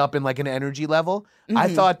brings it up in like an energy level.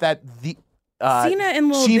 I thought that the Cena and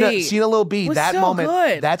Lil B was that so moment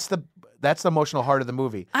good. That's the emotional heart of the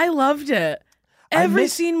movie. I loved it. Every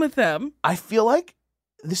scene with them. I feel like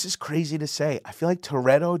this is crazy to say. I feel like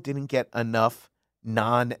Toretto didn't get enough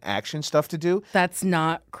non-action stuff to do. That's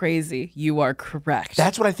not crazy. You are correct.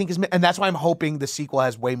 That's what I think is, and that's why I'm hoping the sequel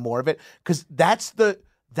has way more of it, because that's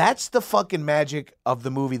the fucking magic of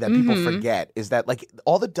the movie that people forget, is that like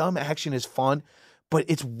all the dumb action is fun, but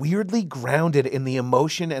it's weirdly grounded in the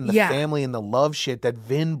emotion and the family and the love shit that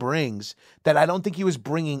Vin brings that I don't think he was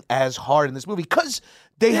bringing as hard in this movie, because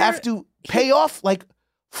they have to pay off like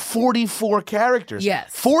 44 characters.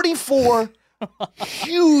 Yes. 44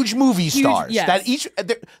 huge movie stars.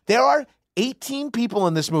 That there are 18 people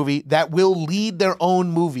in this movie that will lead their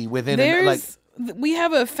own movie within we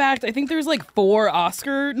have a fact. I think there's like 4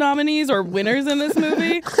 Oscar nominees or winners in this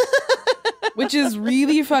movie, which is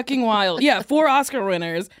really fucking wild. Yeah, 4 Oscar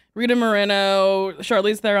winners: Rita Moreno,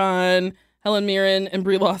 Charlize Theron, Helen Mirren, and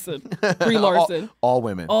Brie Larson. All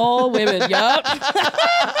women. All women. Yup.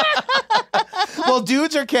 Well,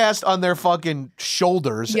 dudes are cast on their fucking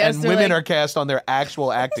shoulders, and women are cast on their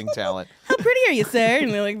actual acting talent. How pretty are you, sir?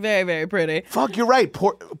 And they're like, very, very pretty. Fuck, you're right.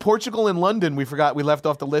 Portugal and London, we forgot. We left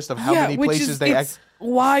off the list of how many places they act.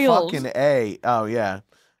 Wild. Fucking A. Oh, yeah.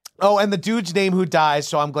 Oh, and the dude's name who dies,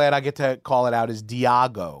 so I'm glad I get to call it out, is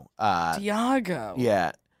Diago. Diago.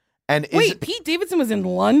 Yeah. And wait, Pete Davidson was in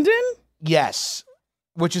London? Yes.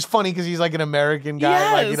 Which is funny because he's like an American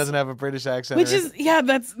guy, like he doesn't have a British accent. Which is,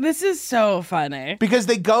 this is so funny. Because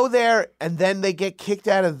they go there and then they get kicked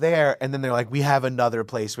out of there and then they're like, we have another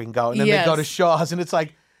place we can go. And then they go to Shaw's and it's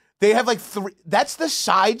like, they have like 3, that's the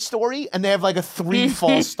side story, and they have like 3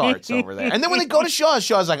 false starts over there. And then when they go to Shaw's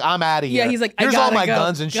like, I'm out of here. Yeah, he's like, here's all my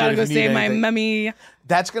guns and shit. Gotta go save my mummy.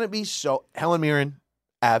 That's going to be so, Helen Mirren,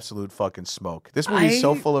 absolute fucking smoke. This movie is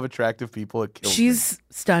so full of attractive people, it kills me. She's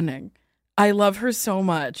stunning. I love her so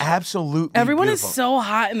much. Absolutely. Everyone beautiful. is so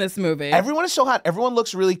hot in this movie. Everyone is so hot. Everyone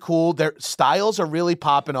looks really cool. Their styles are really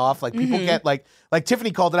popping off. Like people get like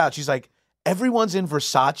Tiffany called it out. She's like, everyone's in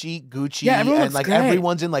Versace, Gucci, and like great.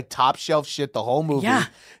 everyone's in like top shelf shit the whole movie. Yeah.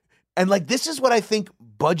 And like this is what I think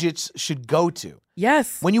budgets should go to.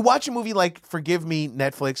 Yes. When you watch a movie like, forgive me,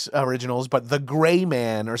 Netflix originals, but The Gray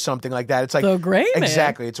Man or something like that, it's like The Gray Man?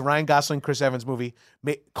 Exactly. It's a Ryan Gosling, Chris Evans movie.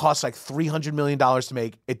 Costs like $300 million to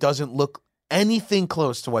make. It doesn't look anything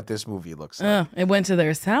close to what this movie looks like. It went to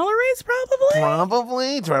their salaries, probably.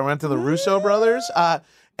 Probably. It went to the Russo brothers.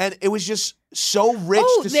 And it was just so rich.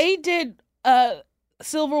 They did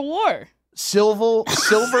Civil War. Civil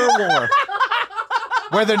War.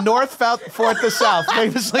 Where the North fought the South,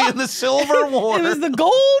 famously in the Civil War. It was the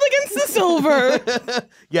gold against the silver.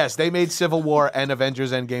 Yes, they made Civil War and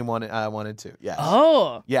Avengers Endgame 1 and 2. Yes.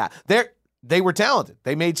 Oh. Yeah. They were talented.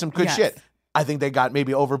 They made some good shit. I think they got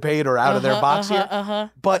maybe overpaid or out of their box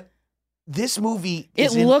here. But this movie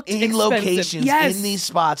is looked in locations, in these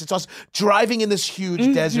spots. It's also driving in this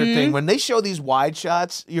huge desert thing. When they show these wide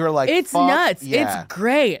shots, you're like, it's fuck, nuts. Yeah. It's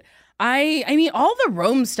great. I mean, all the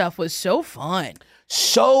Rome stuff was so fun.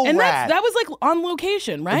 So and rad. that was like on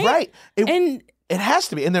location, right? Right. And it has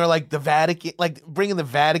to be. And they're like the Vatican, like bringing the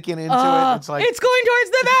Vatican into it. It's like it's going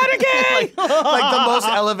towards the Vatican. like the most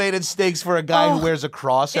elevated stakes for a guy who wears a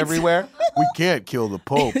cross everywhere. We can't kill the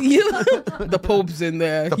Pope. The Pope's in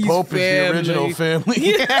there. The Pope is the original family.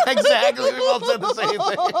 Yeah, exactly. We both said the same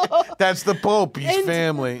thing. That's the Pope. He's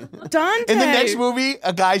family. Dante. In the next movie,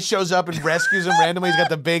 a guy shows up and rescues him randomly. He's got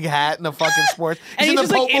the big hat and the fucking sports. And he's in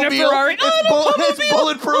just the like in a Pope-mobile. Ferrari. It's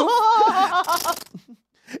bulletproof.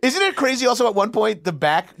 Isn't it crazy also at one point the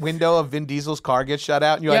back window of Vin Diesel's car gets shut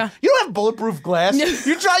out and you're like, you don't have bulletproof glass.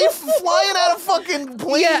 You're flying out of fucking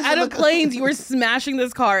planes. Yeah, out of planes. You were smashing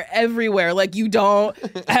this car everywhere. Like you don't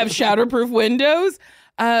have shatterproof windows.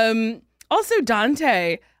 Also,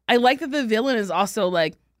 Dante, I like that the villain is also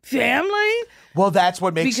like family. Well, that's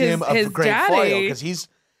what makes him a great foil because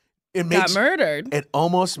got murdered. It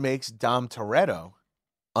almost makes Dom Toretto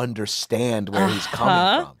understand where he's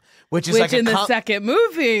coming from. Which like in the second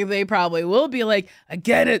movie, they probably will be like, I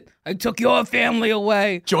get it. I took your family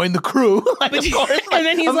away. Join the crew. Like, of course. And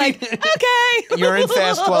then he's okay. You're in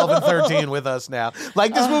Fast 12 and 13 with us now.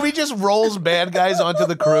 Like, this movie just rolls bad guys onto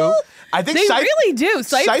the crew. I think they really do.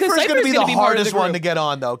 Cypher's going to be the hardest one to get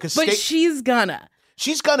on, though. But she's gonna.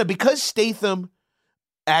 She's gonna. Because Statham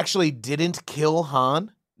actually didn't kill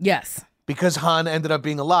Han. Yes. Because Han ended up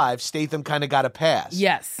being alive, Statham kind of got a pass.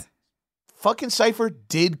 Yes. Fucking Cypher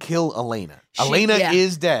did kill Elena. Elena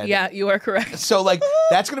is dead. Yeah, you are correct. So, like,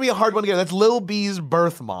 that's going to be a hard one to get. That's Lil B's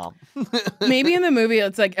birth mom. Maybe in the movie,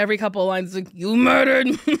 it's like every couple of lines, it's like, you murdered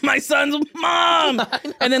my son's mom.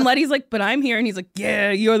 And then Letty's like, but I'm here. And he's like, yeah,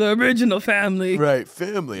 you're the original family. Right,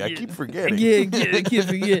 family. I keep forgetting. Yeah, I keep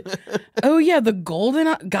forgetting. Oh, yeah, the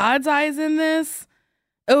golden God's eyes in this.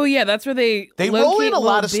 Oh yeah, that's where they roll in a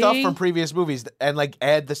lot of stuff from previous movies and like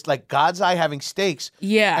add this like God's eye having stakes.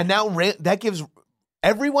 Yeah, and now that gives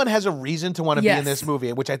everyone has a reason to want to be in this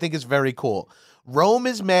movie, which I think is very cool. Roman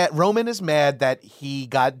is mad that he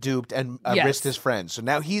got duped and risked his friends, so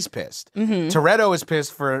now he's pissed. Mm-hmm. Toretto is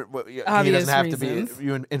pissed for obvious he doesn't have reasons.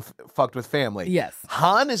 to be fucked with family. Yes,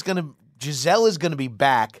 Giselle is gonna be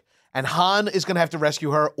back. And Han is going to have to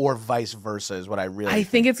rescue her, or vice versa, is what I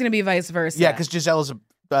think it's going to be vice versa. Yeah, because Giselle is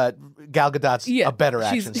Gal Gadot's a better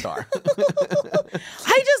action star.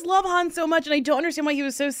 I just love Han so much, and I don't understand why he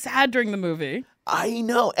was so sad during the movie. I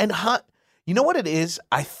know. And Han, you know what it is?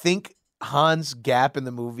 I think Han's gap in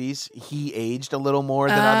the movies, he aged a little more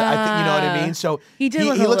than other. I think, you know what I mean? So he did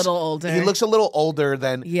look a little older. He looks a little older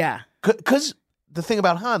than. Yeah. Because the thing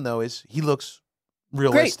about Han, though, is he looks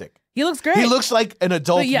realistic. Great. He looks great. He looks like an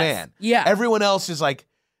adult man. Yeah. Everyone else is like,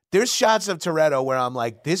 there's shots of Toretto where I'm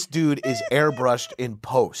like, this dude is airbrushed in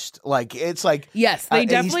post. Like, it's like. Yes, they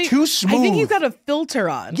definitely. He's too smooth. I think he's got a filter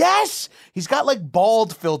on. Yes. He's got like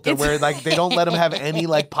bald filter where like they don't let him have any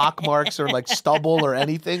like pock marks or like stubble or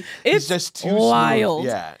anything. He's just too wild.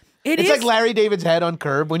 Smooth. Yeah. It's like Larry David's head on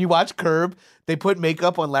Curb. When you watch Curb, they put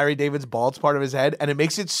makeup on Larry David's bald part of his head, and it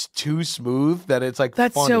makes it too smooth that it's like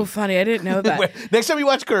That's funny. so funny. I didn't know that. Next time you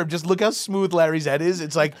watch Curb, just look how smooth Larry's head is.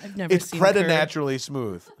 It's like, it's preternaturally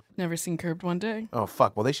smooth. Never seen Curbed one day. Oh,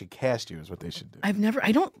 fuck. Well, they should cast you is what they should do. I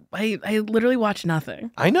literally watch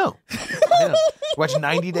nothing. I know. Watch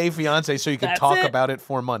 90 Day Fiancé so you can talk about it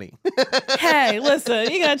for money. Hey,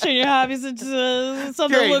 listen, you gotta turn your hobbies into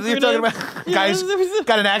something lucrative. You're talking about guys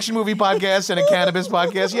got an action movie podcast and a cannabis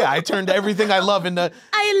podcast. Yeah, I turned everything I love into.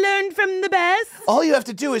 I learned from the best. All you have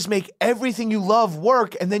to do is make everything you love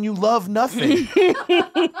work, and then you love nothing.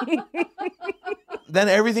 Then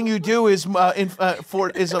everything you do is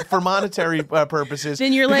for monetary purposes.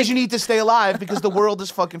 Then you're because you need to stay alive because the world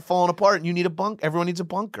is fucking falling apart and you need a bunk. Everyone needs a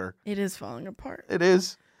bunker. It is falling apart. It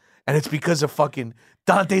is. And it's because of fucking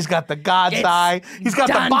Dante's got the God's It's eye. He's got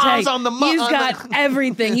Dante. the bombs on the He's got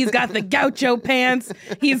everything. He's got the gaucho pants.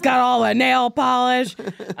 He's got all the nail polish.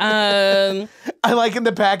 I like in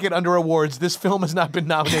the packet under awards, this film has not been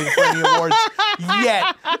nominated for any awards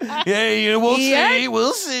yet. Yeah, we'll see.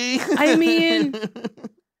 We'll see. I mean,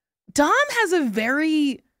 Dom has a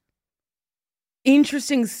very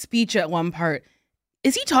interesting speech at one part.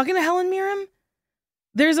 Is he talking to Helen Mirren?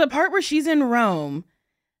 There's a part where she's in Rome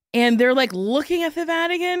and they're like looking at the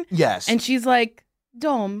Vatican. Yes. And she's like,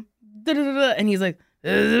 Dom, da, da, da, da. And he's like, he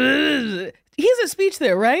has a speech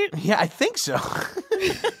there, right? Yeah, I think so.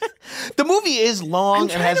 The movie is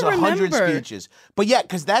long and has 100 speeches. But yeah,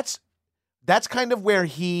 because that's kind of where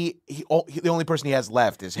the only person he has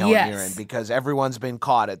left is Helen Mirren, because everyone's been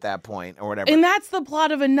caught at that point or whatever. And that's the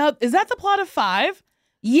plot of another. Is that the plot of 5?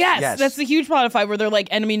 Yes, that's the huge plot of 5 where they're like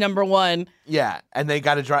enemy number 1. Yeah, and they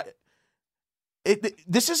got to drive.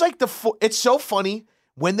 This is like it's so funny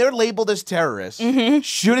when they're labeled as terrorists. Mm-hmm.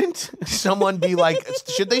 Shouldn't someone be like?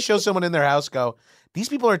 Should they show someone in their house? Go, these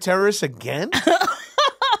people are terrorists again.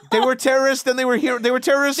 They were terrorists, and they were here. They were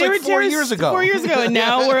terrorists 4 years ago. 4 years ago, and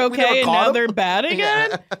now we're okay, and now they're bad again.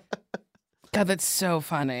 Yeah. God, that's so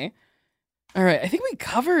funny. All right, I think we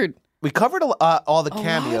covered all the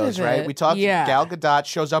cameos, right? We talked. Gal Gadot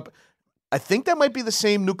shows up. I think that might be the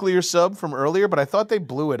same nuclear sub from earlier, but I thought they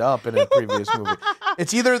blew it up in a previous movie.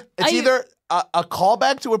 It's either a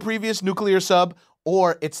callback to a previous nuclear sub,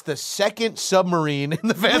 or it's the second submarine in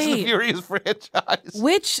the Fast and Furious franchise.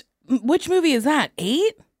 Which movie is that?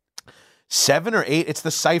 8? 7 or 8? It's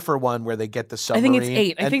the Cypher one where they get the submarine. I think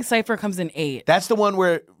it's 8. I think Cypher comes in 8. That's the one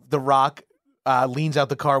where The Rock leans out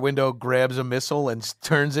the car window, grabs a missile, and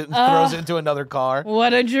turns it and throws it into another car.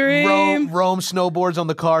 What a dream. Rome snowboards on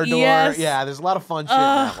the car door. Yes. Yeah, there's a lot of fun shit in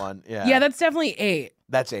that one. Yeah, that's definitely 8.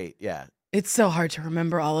 That's 8, yeah. It's so hard to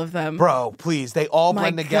remember all of them. Bro, please. They all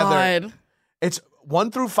blend together. God. It's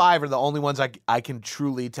 1 through 5 are the only ones I can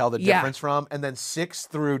truly tell the difference from. And then 6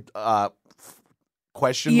 through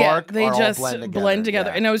question mark they are just all blend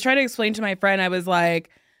together. Yeah. And I was trying to explain to my friend, I was like,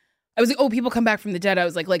 oh, people come back from the dead. I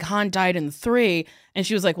was like Han died in 3. And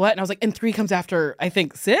she was like, what? And I was like, and 3 comes after, I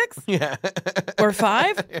think, 6? Yeah. Or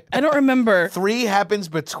 5? I don't remember. 3 happens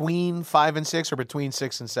between 5 and 6 or between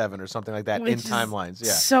 6 and 7 or something like that in timelines.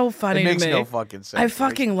 Yeah. So funny It makes to me. no fucking sense. I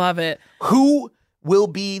fucking love it. Who will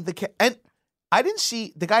be and I didn't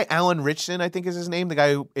see the guy Alan Richson, I think is his name, the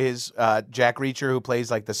guy who is Jack Reacher, who plays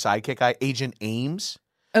like the sidekick guy, Agent Ames.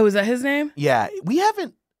 Oh, is that his name? Yeah.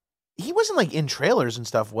 He wasn't like in trailers and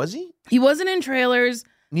stuff, was he? He wasn't in trailers.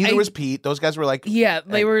 Neither was Pete. Those guys were like... Yeah,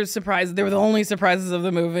 they were surprised. They were the only surprises of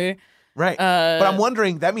the movie. Right. But I'm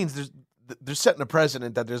wondering, that means they're setting a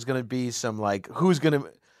precedent that there's going to be some like,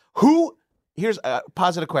 here's a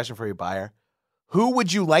positive question for you, Byer. Who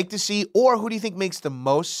would you like to see, or who do you think makes the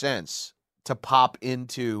most sense to pop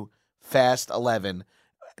into Fast 11?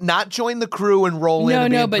 Not join the crew and roll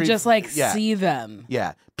in. No, but just like see them.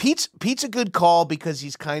 Yeah. Pete's a good call because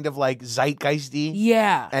he's kind of like zeitgeisty.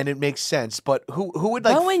 Yeah. And it makes sense. But who would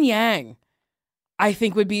like... Bowen Yang, I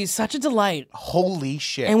think, would be such a delight. Holy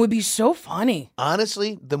shit. And would be so funny.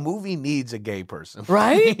 Honestly, the movie needs a gay person.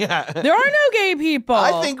 Right? Yeah. There are no gay people.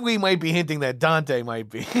 I think we might be hinting that Dante might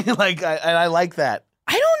be. Like, I like that.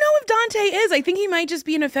 I don't know if Dante is. I think he might just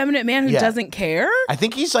be an effeminate man who doesn't care. I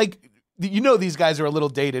think he's like... these guys are a little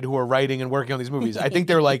dated who are writing and working on these movies. I think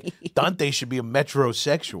they're like, Dante should be a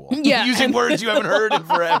metrosexual. Yeah. Using words you haven't heard in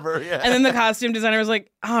forever. Yeah. And then the costume designer was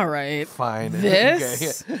like, all right. Fine.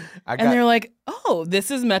 This? Okay. And they're like, oh,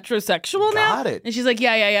 this is metrosexual now? Got it. And she's like,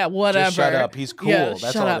 yeah, whatever. Just shut up. He's cool. Yeah,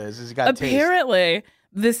 That's all it is. He's got taste. Apparently,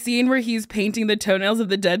 the scene where he's painting the toenails of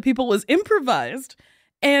the dead people was improvised.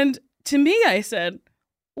 And to me, I said,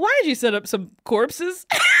 why did you set up some corpses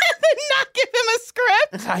and then not give him a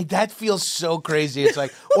script? That feels so crazy. It's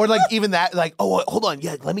like, or like even that, like, oh, hold on.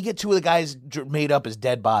 Yeah, let me get 2 of the guys made up as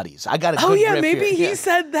dead bodies. I got a good riff maybe here. he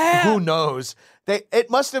said that. Who knows? It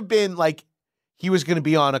must have been like he was going to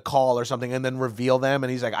be on a call or something and then reveal them. And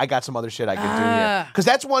he's like, I got some other shit I can do here. Because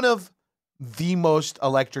that's one of the most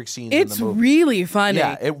electric scenes in the movie. It's really funny.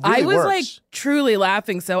 Yeah, it really I was works. like truly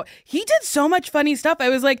laughing. So he did so much funny stuff. I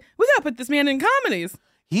was like, we got to put this man in comedies.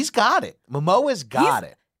 He's got it. Momoa's got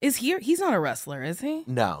it. He's not a wrestler, is he?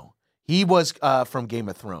 No. He was from Game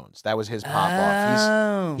of Thrones. That was his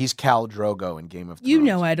pop-off. He's Khal Drogo in Game of Thrones. You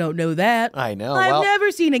know I don't know that. I know. I've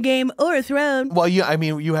never seen a Game or a Throne. Well,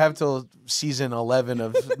 you have till season 11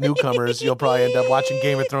 of Newcomers. You'll probably end up watching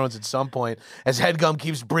Game of Thrones at some point as Headgum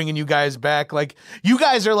keeps bringing you guys back. Like, you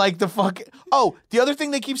guys are like the fuck... Oh, the other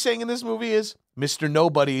thing they keep saying in this movie is Mr.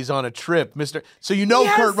 Nobody's on a trip. So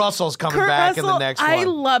Yes, Kurt Russell's coming back in the next one. I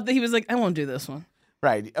love that he was like, I won't do this one.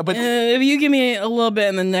 Right. But if you give me a little bit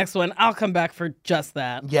in the next one, I'll come back for just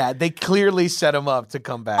that. yeah, they clearly set him up to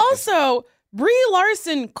come back. Also, Brie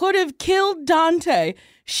Larson could have killed Dante.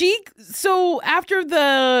 So after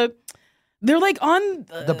they're like on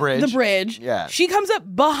the bridge. Yeah. She comes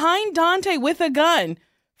up behind Dante with a gun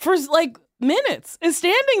for like minutes, is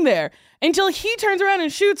standing there until he turns around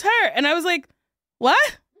and shoots her. And I was like,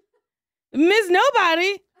 what? Ms.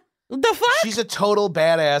 Nobody? The fuck? She's a total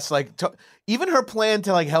badass. Like, even her plan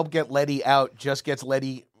to like help get Letty out just gets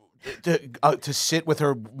Letty to sit with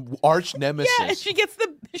her arch nemesis. Yeah, she gets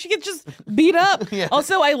just beat up. Yeah.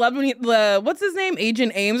 Also, I loved when what's his name,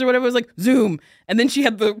 Agent Ames or whatever, was like zoom, and then she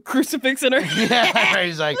had the crucifix in her. Yeah,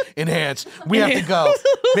 he's like, enhance. We have to go.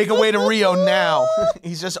 Make a way to Rio now.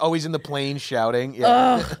 He's just always in the plane shouting.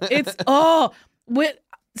 Yeah.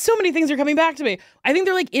 So many things are coming back to me. I think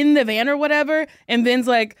they're like in the van or whatever, and Vin's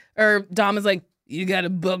like, or Dom is like, you gotta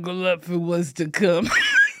buckle up for what's to come.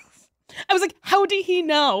 I was like, how did he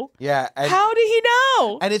know? Yeah. How did he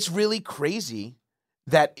know? And it's really crazy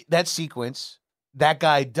that sequence, that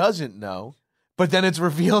guy doesn't know, but then it's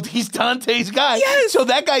revealed he's Dante's guy. Yes. So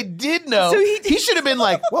that guy did know. So he should have been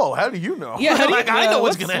like, whoa, how do you know? Yeah, I know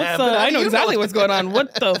what's going to happen. I know exactly what's going on.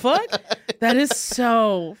 What the fuck? That is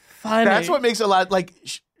so funny. That's what makes a lot, like,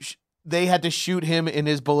 they had to shoot him in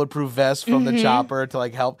his bulletproof vest from the chopper to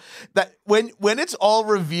like help. That when it's all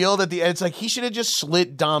revealed at the end, it's like he should have just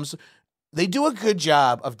slit Dom's. They do a good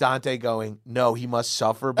job of Dante going, no, he must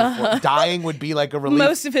suffer before dying would be like a relief.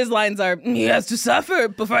 Most of his lines are, he has to suffer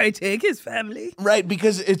before I take his family. Right,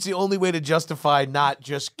 because it's the only way to justify not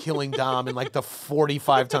just killing Dom in like the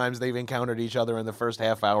 45 times they've encountered each other in the first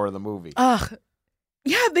half hour of the movie. Ugh.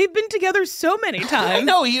 Yeah, they've been together so many times.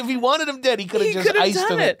 No, if he wanted him dead, he could have just iced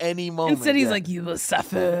him at any moment. Instead, he's like, you must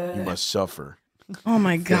suffer. You must suffer. Oh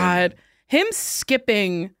my God. Him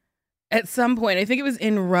skipping at some point, I think it was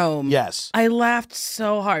in Rome. Yes. I laughed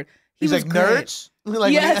so hard. He's like, nerds?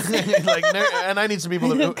 Like, yes. Like, and I need some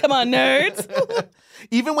people to... Come on, nerds.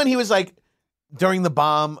 Even when he was like, during the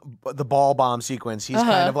ball bomb sequence, he's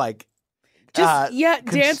kind of like... Just,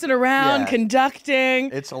 dancing around, conducting.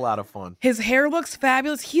 It's a lot of fun. His hair looks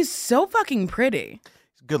fabulous. He's so fucking pretty.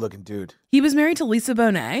 He's a good-looking dude. He was married to Lisa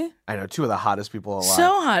Bonet. I know, two of the hottest people alive. So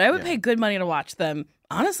hot. I would pay good money to watch them.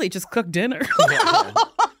 Honestly, just cook dinner. I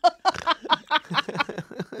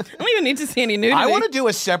don't even need to see any nudity. I want to do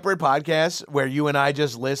a separate podcast where you and I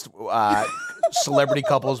just list celebrity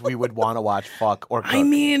couples we would want to watch fuck or cook. I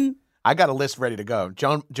mean... I got a list ready to go.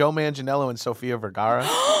 Joe Manganiello and Sofia Vergara.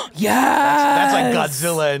 Yes. That's like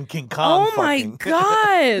Godzilla and King Kong. Oh my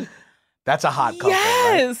God. That's a hot couple.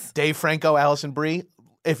 Yes. Right? Dave Franco, Allison Brie.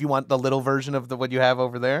 If you want the little version of what you have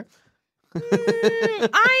over there.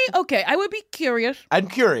 I would be curious. I'm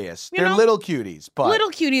curious. They're little cuties, but little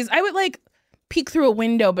cuties. I would like peek through a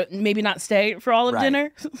window, but maybe not stay for all of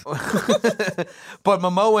dinner. But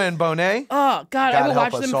Momoa and Bonet. Oh God, I would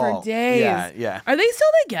watch them for days. Yeah. Are they still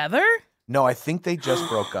together? No, I think they just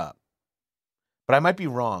broke up. But I might be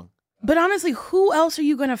wrong. But honestly, who else are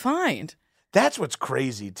you going to find? That's what's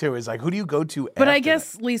crazy too. Is like, who do you go to? But I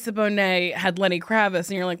guess Lisa Bonet had Lenny Kravitz,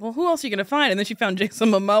 and you're like, well, who else are you going to find? And then she found Jason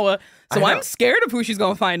Momoa. So I'm scared of who she's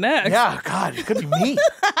going to find next. Yeah, God, it could be me.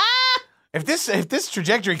 If this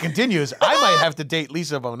trajectory continues, I might have to date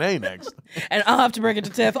Lisa Bonet next. And I'll have to bring it to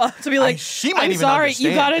Tiff. I'll have to be like, she might I'm even sorry,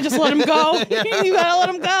 understand. you gotta just let him go. You gotta let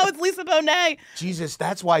him go. It's Lisa Bonet. Jesus,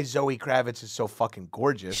 that's why Zoe Kravitz is so fucking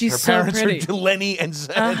gorgeous. She's Her so parents pretty. are Lenny and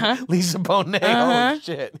Lisa Bonet. Holy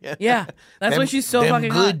shit. Yeah, that's why she's so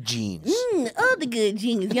fucking good hot. genes. All the good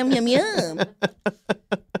genes. Yum, yum, yum.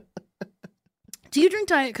 Do you drink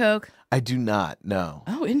Diet Coke? I do not, no.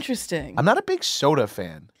 Oh, interesting. I'm not a big soda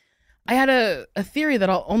fan. I had a theory that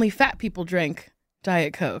only fat people drink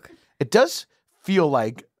Diet Coke. It does feel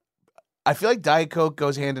like, I feel like Diet Coke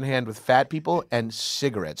goes hand in hand with fat people and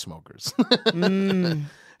cigarette smokers.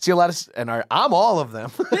 See a lot of, I'm all of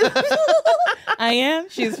them. I am.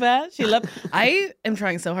 She's fat. I am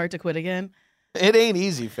trying so hard to quit again. It ain't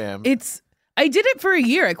easy, fam. I did it for a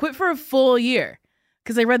year. I quit for a full year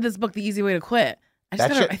because I read this book, The Easy Way to Quit. I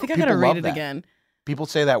think I gotta read it again. People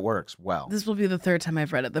say that works well. This will be the third time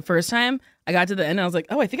I've read it. The first time I got to the end, and I was like,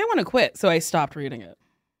 oh, I think I want to quit. So I stopped reading it.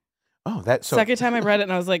 Oh, that's so. Second time I read it,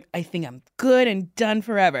 and I was like, I think I'm good and done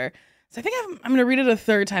forever. So I think I'm going to read it a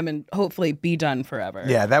third time and hopefully be done forever.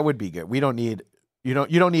 Yeah, that would be good. We don't need You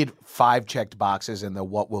don't need 5 checked boxes in the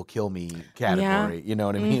what will kill me category. Yeah. You know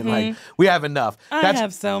what I mean? Like, we have enough. I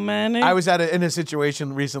have so many. I was in a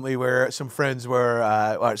situation recently where some friends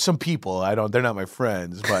were, some people, they're not my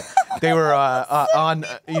friends, but they were on,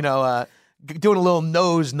 doing a little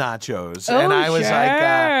nose nachos. And I was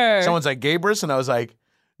like, someone's like, Gabrus? And I was like,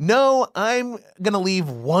 no, I'm going to leave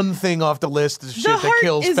one thing off the list of shit that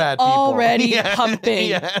kills fat people. Already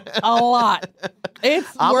pumping a lot.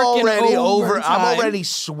 I'm already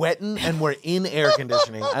sweating, and we're in air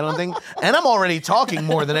conditioning. And I'm already talking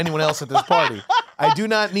more than anyone else at this party. I do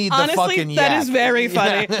not need the fucking yak. That is very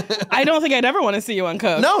funny. I don't think I'd ever want to see you on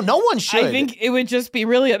coke. No one should. I think it would just be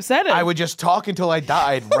really upsetting. I would just talk until I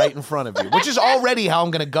died right in front of you, which is already how I'm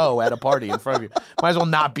going to go at a party in front of you. Might as well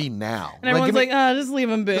not be now. And everyone's like, just leave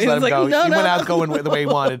him be. Just let him go. No, he went out going the way he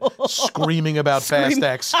wanted, screaming about Fast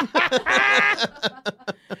X.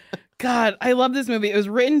 God, I love this movie. It was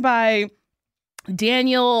written by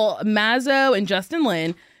Daniel Mazzo and Justin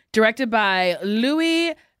Lin, directed by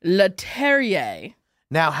Louis Leterrier.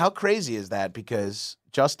 Now, how crazy is that? Because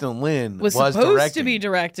Justin Lin was supposed to be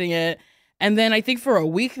directing it, and then I think for a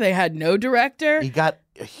week they had no director. He got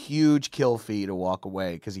a huge kill fee to walk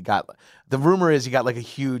away because the rumor is he got like a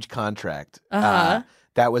huge contract.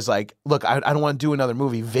 That was like, look, I don't want to do another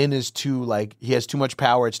movie. Vin is he has too much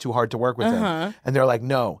power. It's too hard to work with him. And they're like,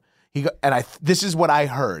 no. This is what I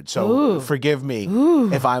heard. So forgive me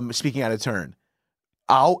if I'm speaking out of turn.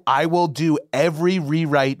 I will do every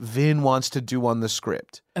rewrite Vin wants to do on the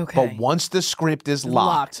script. Okay. But once the script is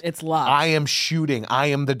locked, it's locked. I am shooting. I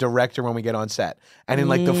am the director when we get on set. And in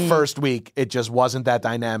like the first week, it just wasn't that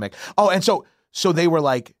dynamic. Oh, and so they were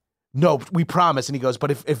like, no, we promise. And he goes,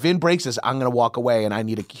 but if Vin breaks this, I'm going to walk away and I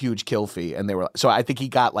need a huge kill fee. And so I think he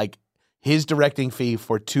got like his directing fee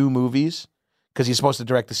for 2 movies because he's supposed to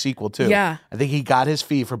direct the sequel too. Yeah. I think he got his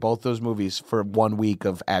fee for both those movies for 1 week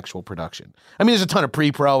of actual production. I mean, there's a ton of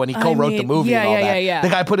pre-pro and he co-wrote the movie and all that. Yeah. The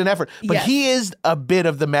guy put in effort. But he is a bit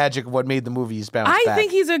of the magic of what made the movies bounce back. I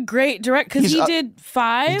think he's a great director because he did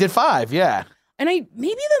 5. He did 5, yeah. And maybe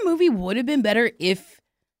the movie would have been better if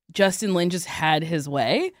Justin Lin just had his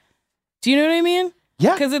way. Do you know what I mean?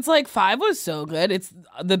 Yeah. Because it's like 5 was so good. It's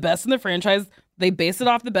the best in the franchise. They base it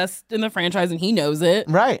off the best in the franchise and he knows it.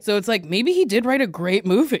 Right. So it's like maybe he did write a great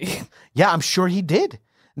movie. Yeah, I'm sure he did.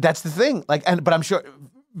 That's the thing. But I'm sure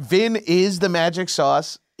Vin is the magic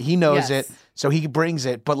sauce. He knows it. So he brings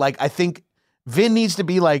it. But I think Vin needs to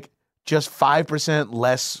be just 5%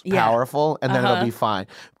 less powerful and then it'll be fine.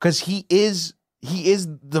 Because he is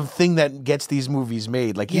the thing that gets these movies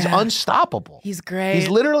made. He's unstoppable. He's great. He's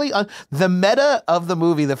literally the meta of the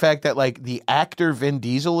movie. The fact that the actor Vin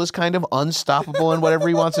Diesel is kind of unstoppable in whatever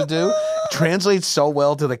he wants to do translates so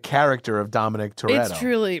well to the character of Dominic Toretto. It's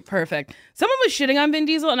truly perfect. Someone was shitting on Vin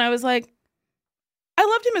Diesel and I was like, I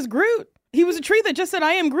loved him as Groot. He was a tree that just said,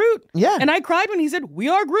 I am Groot. Yeah. And I cried when he said, we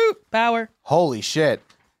are Groot. Power. Holy shit.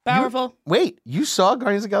 Powerful. You saw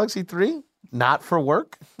Guardians of the Galaxy 3? Not for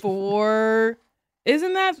work?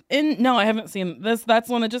 Isn't that in? No, I haven't seen this. That's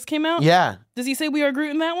the one that just came out? Yeah. Does he say we are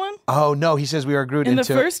Groot in that one? Oh, no. He says we are Groot in the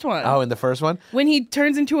first one. Oh, in the first one? When he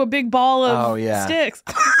turns into a big ball of sticks.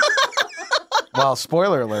 Well,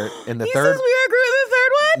 spoiler alert. In the he third. Says we are Groot in the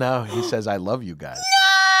third one? No, he says I love you guys.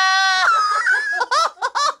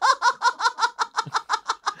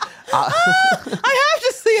 I have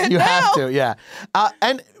to see it You now. have to, yeah.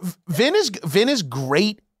 And Vin is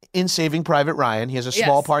great in Saving Private Ryan. He has a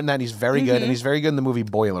small part in that, and he's very good. And he's very good in the movie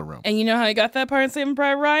Boiler Room. And you know how he got that part in Saving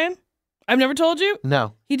Private Ryan? I've never told you?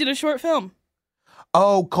 No. He did a short film.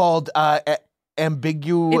 Oh, called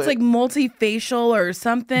Ambiguous. It's like multifacial or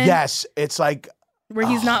something. Yes, it's like... Where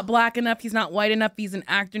he's not black enough, he's not white enough, he's an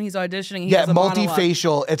actor and he's auditioning. He has a multifacial.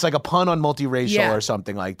 Monologue. It's like a pun on multiracial or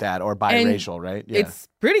something like that, or biracial, and right? Yeah. It's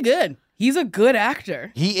pretty good. He's a good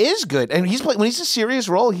actor. He is good. And when he's a serious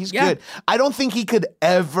role, he's good. I don't think he could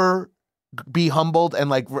ever be humbled and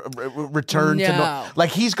return to...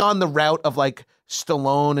 he's gone the route of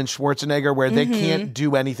Stallone and Schwarzenegger where they can't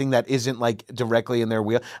do anything that isn't directly in their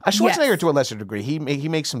wheel. Schwarzenegger to a lesser degree, he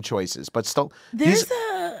makes some choices, but still...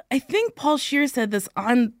 I think Paul Scheer said this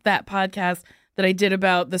on that podcast that I did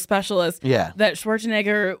about The Specialist. Yeah. That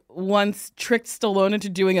Schwarzenegger once tricked Stallone into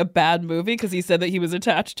doing a bad movie because he said that he was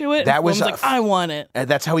attached to it. That was like, I want it. And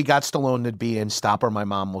that's how he got Stallone to be in Stop or My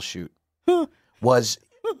Mom Will Shoot. Was...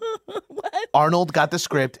 What? Arnold got the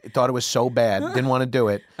script, thought it was so bad, didn't want to do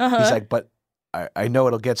it. He's like, but I know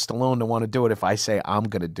it'll get Stallone to want to do it if I say I'm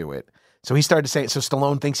going to do it. So he started to say it. So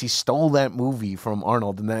Stallone thinks he stole that movie from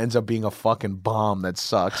Arnold and then ends up being a fucking bomb that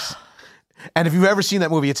sucks. And if you've ever seen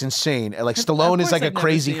that movie, it's insane. Like Stallone is like a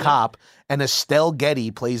crazy cop, and Estelle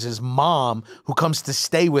Getty plays his mom, who comes to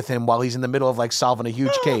stay with him while he's in the middle of like solving a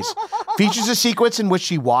huge case. Features a sequence in which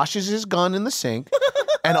she washes his gun in the sink,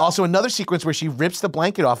 and also another sequence where she rips the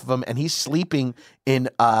blanket off of him, and he's sleeping in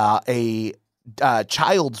a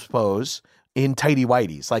child's pose in tighty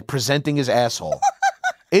whities, like presenting his asshole.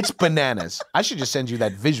 It's bananas. I should just send you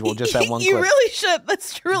that visual, just that one clip. You really should.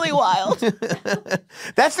 That's truly wild.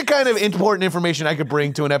 That's the kind of important information I could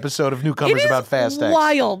bring to an episode of Newcomers About Fast X.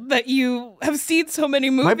 Wild that you have seen so many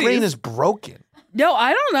movies. My brain is broken. No,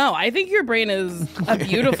 I don't know. I think your brain is a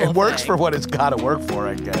beautiful It works thing. for what it's got to work for,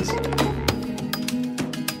 I guess.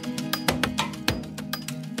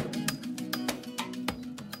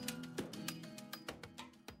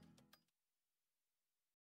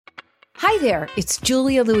 Hi there, it's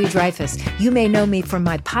Julia Louis-Dreyfus. You may know me from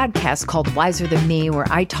my podcast called Wiser Than Me, where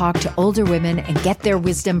I talk to older women and get their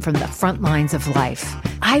wisdom from the front lines of life.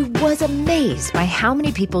 I was amazed by how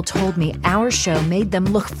many people told me our show made them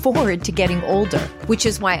look forward to getting older, which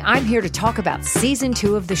is why I'm here to talk about season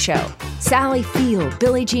 2 of the show. Sally Field,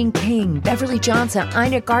 Billie Jean King, Beverly Johnson,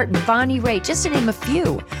 Ina Garten, Bonnie Raitt, just to name a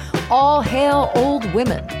few. All hail old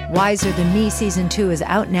women. Wiser Than Me season 2 is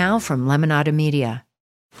out now from Lemonada Media.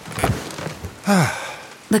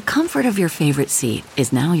 The comfort of your favorite seat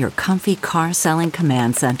is now your comfy car selling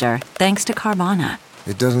command center, thanks to Carvana.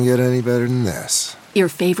 It doesn't get any better than this. Your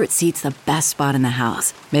favorite seat's the best spot in the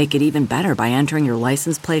house. Make it even better by entering your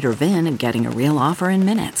license plate or VIN and getting a real offer in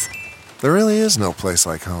minutes. There really is no place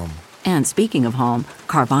like home. And speaking of home,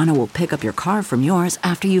 Carvana will pick up your car from yours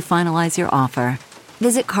after you finalize your offer.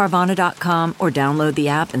 Visit Carvana.com or download the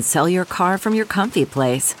app and sell your car from your comfy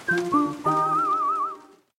place.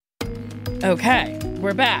 Okay,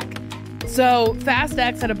 we're back. So Fast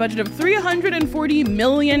X had a budget of $340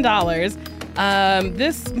 million.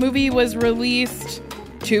 This movie was released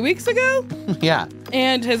 2 weeks ago? Yeah.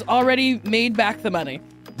 And has already made back the money.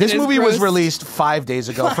 This movie was released 5 days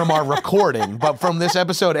ago from our recording, but from this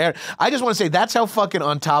episode aired. I just want to say that's how fucking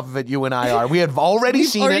on top of it you and I are. We had already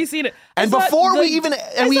seen it. And before we even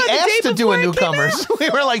we asked to do a Newcomers, we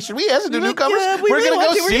were like, should we ask to do Newcomers? We're going to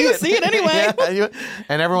go see it anyway. Yeah,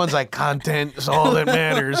 and everyone's like, content is all that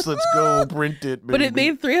matters. Let's go print it, baby. But it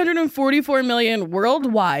made $344 million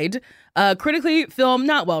worldwide. Critically, film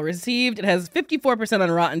not well received. It has 54%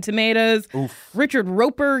 on Rotten Tomatoes. Oof. Richard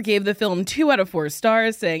Roper gave the film 2 out of 4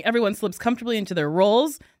 stars, saying everyone slips comfortably into their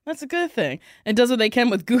roles. That's a good thing. And does what they can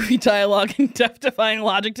with goofy dialogue and death-defying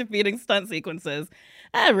logic-defeating stunt sequences.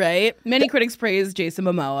 All right. Many critics praise Jason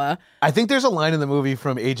Momoa. I think there's a line in the movie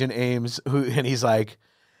from Agent Ames, and he's like,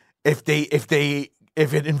 if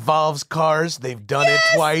it involves cars, they've done it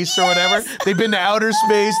twice or whatever. They've been to outer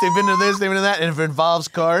space, they've been to this, they've been to that. And if it involves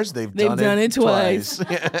cars, they've done it twice.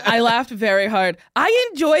 I laughed very hard. I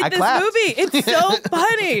enjoyed this movie. It's so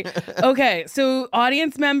funny. Okay, so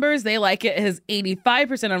audience members, they like it. It has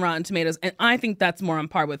 85% on Rotten Tomatoes. And I think that's more on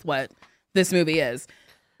par with what this movie is.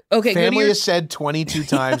 Okay, family is said 22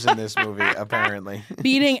 times in this movie, apparently.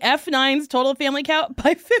 Beating F9's total family count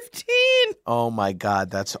by 15. Oh my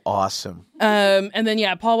God, that's awesome. And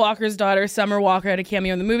then, Paul Walker's daughter, Summer Walker, had a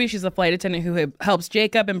cameo in the movie. She's a flight attendant who helps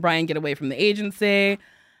Jacob and Brian get away from the agency.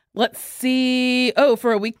 Let's see. Oh,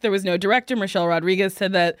 for a week, there was no director. Michelle Rodriguez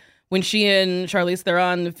said that when she and Charlize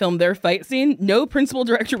Theron filmed their fight scene, no principal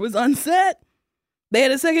director was on set. They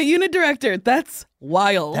had a second unit director. That's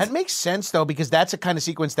wild. That makes sense, though, because that's a kind of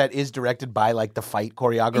sequence that is directed by, like, the fight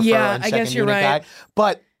choreographer and I second guess you're unit right. guy.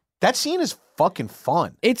 But that scene is fucking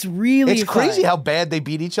fun. It's really It's fun. crazy how bad they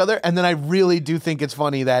beat each other. And then I really do think it's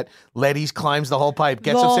funny that Letty's climbs the whole pipe,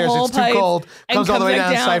 gets upstairs, it's too cold, comes all the way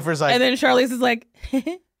down, Cypher's like... And then Charlize is like,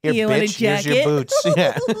 you want a jacket? Here's your boots.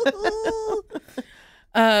 Yeah.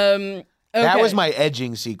 Okay. That was my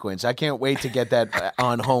edging sequence. I can't wait to get that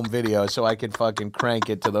on home video so I can fucking crank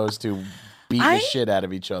it to those two beating the shit out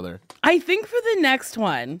of each other. I think for the next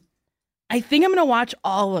one, I think I'm going to watch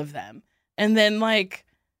all of them and then like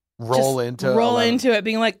roll into it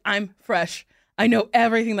being like, I'm fresh. I know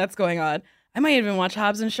everything that's going on. I might even watch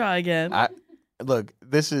Hobbs and Shaw again. Look,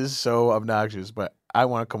 this is so obnoxious, but I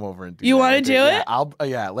want to come over and do You that. want to do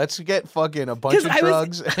it? Let's get fucking a bunch of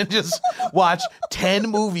drugs and just watch 10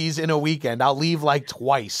 movies in a weekend. I'll leave like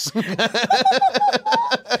twice.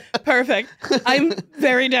 Perfect. I'm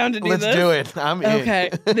very down to do this. Let's do it. I'm in.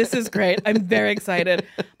 Okay. This is great. I'm very excited.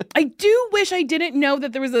 I do wish I didn't know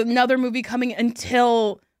that there was another movie coming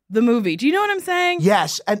until the movie. Do you know what I'm saying?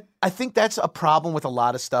 Yes. And I think that's a problem with a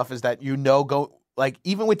lot of stuff is that like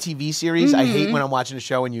even with TV series, I hate when I'm watching a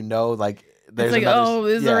show and like there's it's like, another,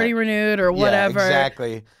 this is already renewed or whatever. Yeah,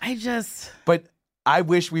 exactly. I just... But I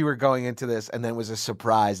wish we were going into this and then it was a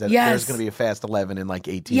surprise that there's going to be a Fast 11 in like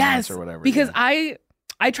 18 months or whatever. Because I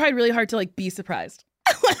tried really hard to like be surprised.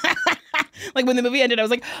 Like when the movie ended, I was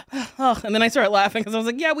like, oh, and then I started laughing because I was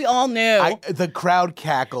like, yeah, we all knew. The crowd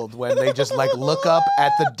cackled when they just like look up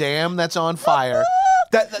at the dam that's on fire.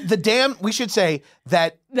 The dam, we should say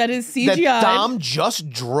that is CGI. That Dom just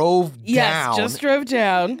drove down. Yes, just drove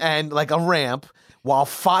down. And like a ramp. While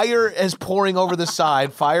fire is pouring over the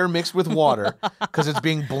side, fire mixed with water, because it's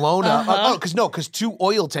being blown up. Because two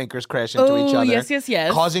oil tankers crash into each other.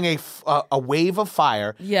 Yes. Causing a wave of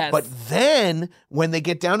fire. Yes. But then, when they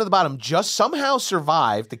get down to the bottom, just somehow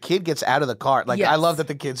survive, the kid gets out of the car. Like, I love that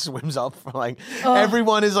the kid swims up.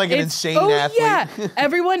 Everyone is like an insane athlete. Yeah.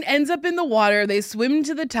 Everyone ends up in the water. They swim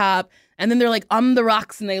to the top. And then they're like on the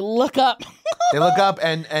rocks and they look up. They look up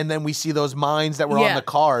and then we see those mines that were on the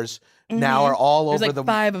cars. Now are all There's over like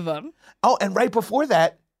 5 of them. Oh, and right before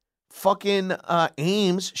that, fucking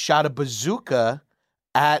Ames shot a bazooka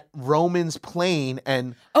at Roman's plane,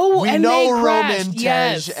 and we know Roman,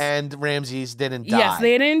 Tej, and Ramses didn't die. Yes,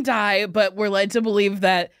 they didn't die, but we're led to believe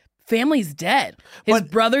that family's dead. His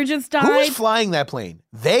brother just died. Who was flying that plane?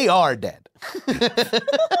 They are dead. Because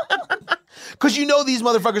these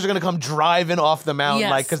motherfuckers are going to come driving off the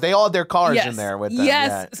mountain, because they all had their cars in there with them.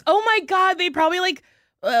 Yes. Yeah. Oh my God, they probably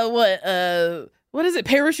what is it?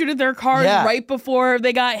 Parachuted their cars right before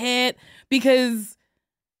they got hit, because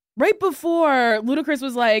right before Ludacris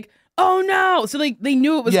was like, "Oh no!" So they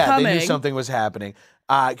knew it was coming. They knew something was happening.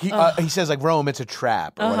 He says like, "Rome, it's a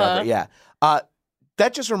trap" or whatever. Yeah.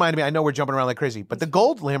 That just reminded me. I know we're jumping around like crazy, but the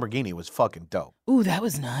gold Lamborghini was fucking dope. Ooh, that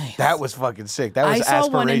was nice. That was fucking sick. That was aspirational. I saw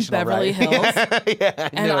one in Beverly Hills.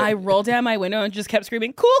 I rolled down my window and just kept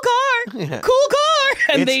screaming, "Cool car! Cool car!"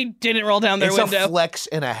 And they didn't roll down their window. It's a flex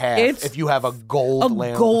and a half if you have a gold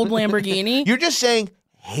Lamborghini. You're just saying,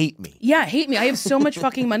 hate me. Yeah, hate me. I have so much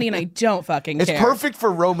fucking money and I don't fucking care. It's perfect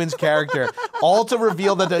for Roman's character. All to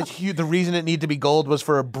reveal that the reason it needed to be gold was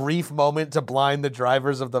for a brief moment to blind the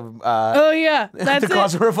drivers of the that's the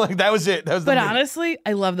cause of like that was it. That was But honestly,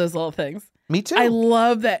 I love those little things. Me too. I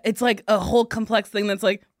love that it's like a whole complex thing that's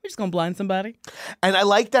like, we're just gonna blind somebody. And I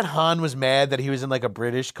like that Han was mad that he was in like a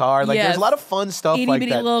British car. Like there's a lot of fun stuff like that. Itty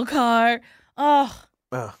bitty little car.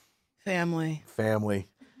 Family.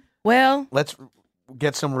 Well, let's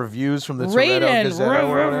get some reviews from the Toretto Gazette.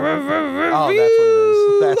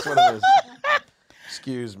 Oh, that's what it is.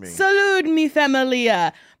 Excuse me. Salud, mi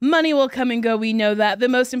familia. Money will come and go, we know that. The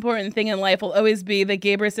most important thing in life will always be the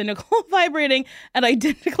Gabrus and Nicole vibrating at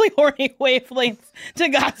identically horny wavelengths to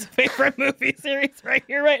God's favorite movie series right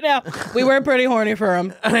here, right now. We were pretty horny for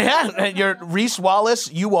him. Yeah, you're Reese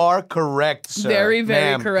Wallace, you are correct, sir. Very,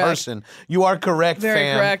 very Ma'am, correct. Person. You are correct, very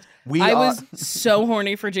fam. Correct. I was so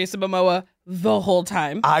horny for Jason Momoa the whole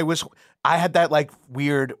time. I had that like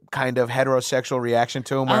weird kind of heterosexual reaction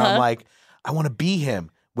to him where I'm like, I want to be him.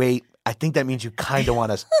 Wait, I think that means you kind of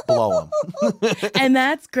want to blow him. And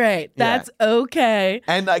that's great. That's okay.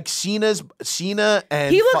 And like Cena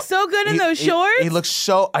and... He looks so good in those shorts. He looks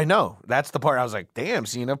so... I know. That's the part I was like, damn,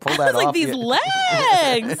 Cena, pull that off. Like, these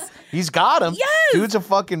legs. He's got him. Yes. Dude's a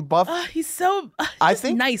fucking buff. He's so... I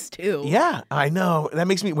think nice, too. Yeah, I know. That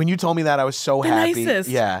makes me... When you told me that, I was so happy. Nicest.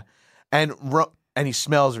 Yeah. And he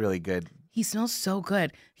smells really good. He smells so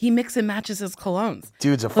good. He mix and matches his colognes.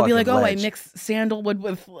 Dude's a He'll fucking be like, oh, ledge. I mix sandalwood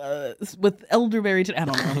with elderberry. I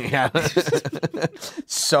don't know. Yeah.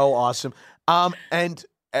 So awesome. And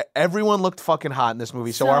everyone looked fucking hot in this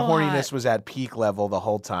movie. So our horniness was at peak level the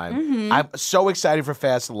whole time. Mm-hmm. I'm so excited for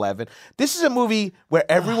Fast 11. This is a movie where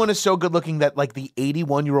everyone is so good looking that like the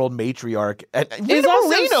 81-year-old matriarch is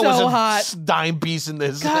also so was a hot. Dime piece in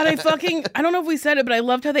this. God, I don't know if we said it, but I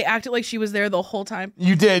loved how they acted like she was there the whole time.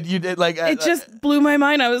 You did. Like it just blew my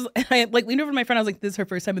mind. I like leaned over to my friend. I was like, "This is her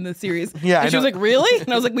first time in this series." Yeah, and she was like, "Really?"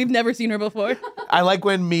 And I was like, "We've never seen her before." I like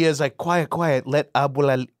when Mia's like, quiet, let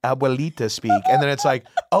abuelita speak. And then it's like,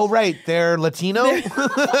 oh, right, they're Latino?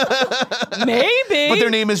 Maybe. But their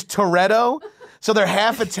name is Toretto. So they're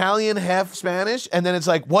half Italian, half Spanish. And then it's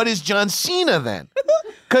like, what is John Cena then?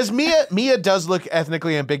 Because Mia does look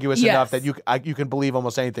ethnically ambiguous enough that you can believe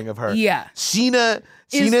almost anything of her. Yeah.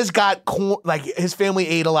 Cena's got corn, like his family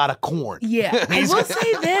ate a lot of corn. Yeah. I will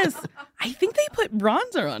say this. I think they put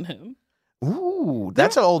bronzer on him. Ooh,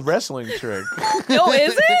 that's an old wrestling trick. Oh,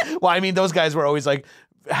 is it? Well, I mean, those guys were always like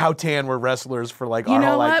how tan were wrestlers for like You our know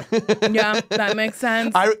whole what? life. Yeah, that makes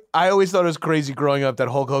sense. I always thought it was crazy growing up that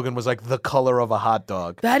Hulk Hogan was like the color of a hot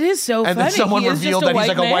dog. That is so And funny. then someone He is revealed just that he's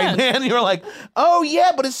like a white man. And you're like, oh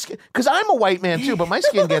yeah, but it's because I'm a white man too, but my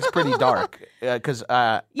skin gets pretty dark because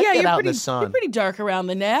I get out in the sun. You're pretty dark around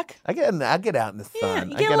the neck. I get out in the Yeah,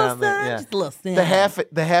 sun. you I get a out little in the- sun, yeah. just a little sun.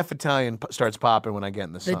 The half Italian starts popping when I get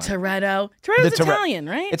in the The sun. Toretto. Toretto's Italian,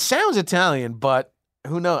 right? It sounds Italian, but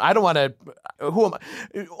who knows? I don't want to. Who am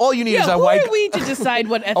I? All you need is a who white. are we to decide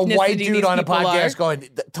what a ethnicity white dude these on a people podcast are? going,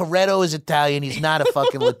 Toretto is Italian. He's not a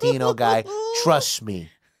fucking Latino guy. Trust me.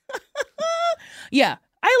 Yeah,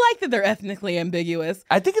 I like that they're ethnically ambiguous.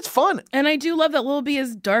 I think it's fun. And I do love that Lil B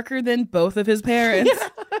is darker than both of his parents.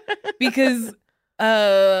 Because,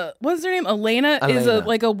 what's their name? Elena is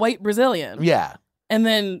like a white Brazilian. Yeah. And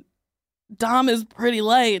then Dom is pretty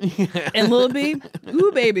light. And Lil B,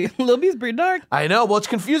 ooh, baby. Lil B's pretty dark. I know. Well, it's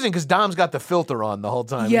confusing because Dom's got the filter on the whole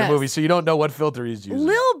time in Yes. the movie, so you don't know what filter he's using.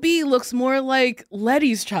 Lil B looks more like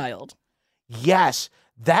Letty's child. Yes.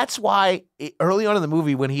 That's why early on in the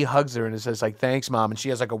movie when he hugs her and it says like, thanks, Mom, and she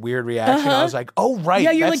has like a weird reaction, I was like, oh, right.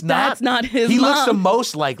 Yeah, you're that's like, that's not his He looks mom. the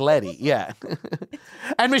most like Letty. Yeah.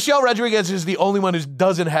 And Michelle Rodriguez is the only one who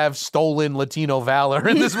doesn't have stolen Latino valor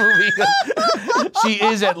in this movie. She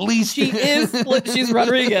is at least. She's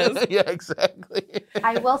Rodriguez. Yeah, exactly.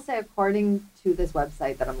 I will say, according to this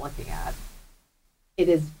website that I'm looking at, it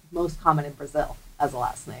is most common in Brazil as a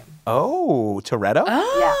last name. Oh, Toretto?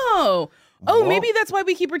 Oh. Yeah. Oh, Whoa. maybe that's why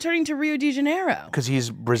we keep returning to Rio de Janeiro. Because he's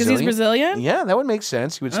Brazilian? Because he's Brazilian? Yeah, that would make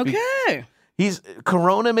sense. He would speak. Okay.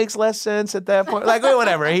 Corona makes less sense at that point. Like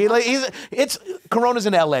whatever. It's Corona's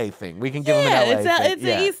an LA thing. We can give him an LA thing. It's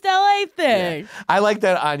an East LA thing. Yeah. I like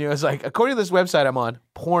that Anya was like, according to this website I'm on,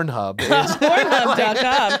 Pornhub.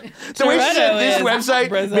 Pornhub.com. The way she said this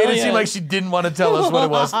website made it seem like she didn't want to tell us what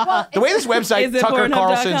it was. The way this website, Tucker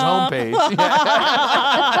Carlson's homepage.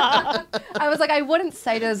 I was like, I wouldn't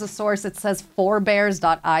cite it as a source. It says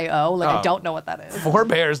forbears.io. Like, I don't know what that is.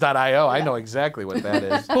 Forbears.io. I know exactly what that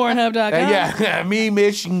is. Pornhub.com. Yeah, me,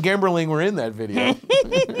 Mitch, and Gemberling were in that video.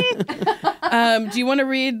 Do you want to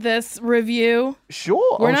read this review?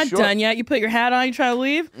 Sure. We're not done yet. You put your hat on, you trying to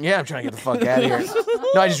leave? Yeah, I'm trying to get the fuck out of here.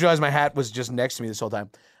 No, I just realized my hat was just next to me this whole time.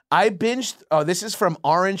 I binged, this is from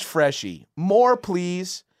Orange Freshie. More,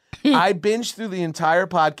 please. I binged through the entire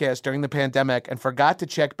podcast during the pandemic and forgot to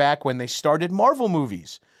check back when they started Marvel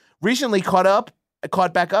movies. Recently caught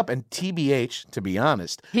back up, and TBH, to be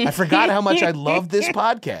honest, I forgot how much I love this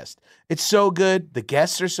podcast. It's so good. The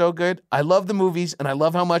guests are so good. I love the movies, and I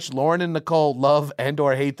love how much Lauren and Nicole love and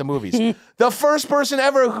or hate the movies. The first person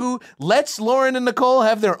ever who lets Lauren and Nicole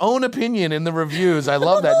have their own opinion in the reviews. I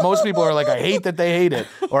love that. Most people are like, I hate that they hate it,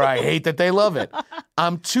 or I hate that they love it.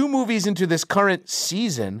 I'm 2 movies into this current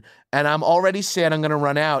season, and I'm already sad I'm going to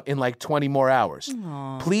run out in like 20 more hours.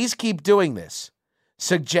 Aww. Please keep doing this.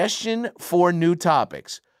 Suggestion for new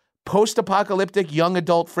topics: post-apocalyptic young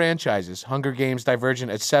adult franchises, Hunger Games,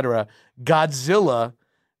 Divergent, etc., Godzilla,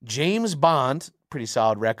 James Bond, pretty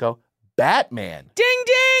solid reco, Batman. Ding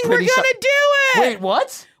ding, Pretty we're gonna do it. Wait,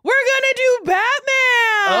 what? We're gonna do Batman.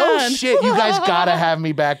 Oh shit, you guys gotta have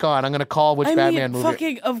me back on. I'm gonna call which Batman movie.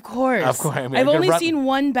 Fucking of course. Of course. I mean, I've only seen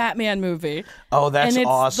one Batman movie. Oh, that's and it's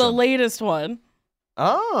awesome. the latest one.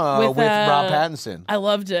 Oh, with Rob Pattinson. I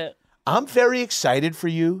loved it. I'm very excited for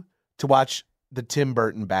you to watch the Tim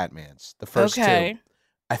Burton Batmans, the first 2.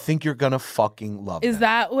 I think you're gonna fucking love Is them.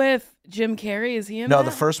 that with Jim Carrey? Is he in No, that?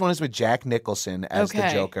 the first one is with Jack Nicholson as the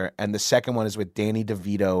Joker, and the second one is with Danny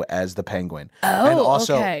DeVito as the Penguin. Oh, and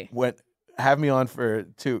also, okay. Have me on for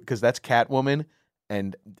 2, because that's Catwoman,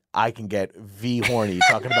 and I can get horny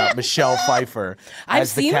talking about Michelle Pfeiffer. I've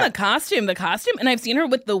seen the costume, and I've seen her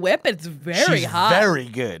with the whip. It's very hot. Very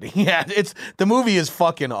good. Yeah, the movie is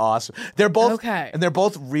fucking awesome. They're both and they're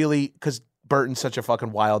both really, because Burton's such a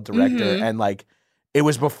fucking wild director, and like it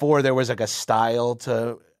was before there was like a style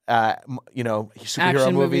to superhero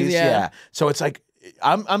Action movies, yeah. So it's like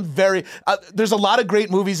I'm very there's a lot of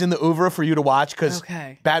great movies in the oeuvre for you to watch, because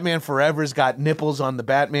Batman Forever's got nipples on the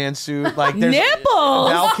Batman suit. Like there's nipples.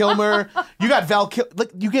 Val Kilmer. You got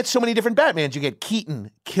you get so many different Batmans. You get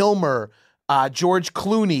Keaton, Kilmer, George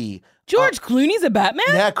Clooney. George Clooney's a Batman?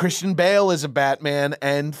 Yeah, Christian Bale is a Batman,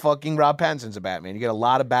 and fucking Rob Pattinson's a Batman. You get a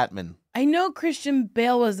lot of Batman. I know Christian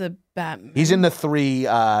Bale was a Batman. He's in the 3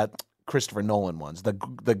 Christopher Nolan ones, the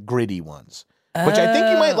gritty ones. which I think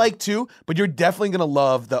you might like too, but you're definitely going to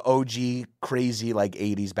love the OG crazy like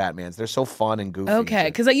 80s Batmans. They're so fun and goofy. Okay,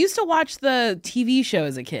 because I used to watch the TV show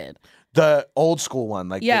as a kid. The old school one,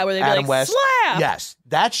 like where they Adam like, West. slap! Yes,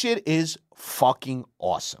 that shit is fucking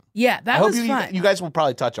awesome. Yeah, that was fun. You guys will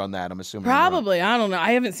probably touch on that, I'm assuming. Probably. I don't know.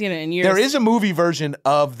 I haven't seen it in years. There is a movie version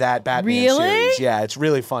of that Batman series. Yeah, it's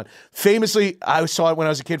really fun. Famously, I saw it when I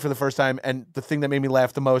was a kid for the first time, and the thing that made me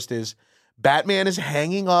laugh the most is Batman is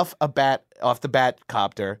hanging off the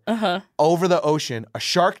Batcopter over the ocean. A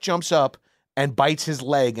shark jumps up and bites his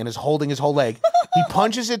leg and is holding his whole leg. He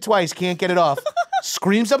punches it twice, can't get it off,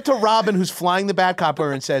 screams up to Robin, who's flying the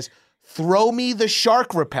Batcopter, and says, "Throw me the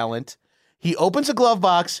shark repellent." He opens a glove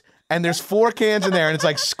box, and there's 4 cans in there, and it's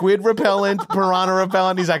like squid repellent, piranha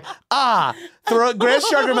repellent. He's like, grabs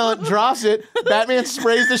shark repellent, drops it. Batman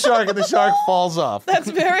sprays the shark, and the shark falls off. That's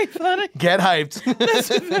very funny. Get hyped. That's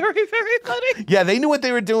very, very funny. Yeah, they knew what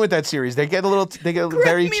they were doing with that series. They get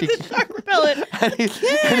very cheeky. The shark repellent. and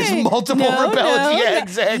it's multiple repellents. Yeah,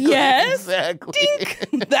 exactly. Yes. Exactly.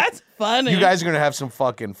 Dink. That's funny. You guys are gonna have some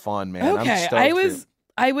fucking fun, man. Okay, I'm stoked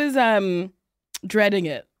I was dreading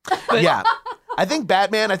it. But yeah. I think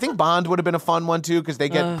Bond would have been a fun one too, because they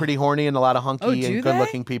get pretty horny and a lot of hunky and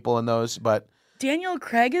good-looking people in those. But Daniel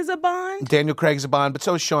Craig is a Bond? Daniel Craig's a Bond, but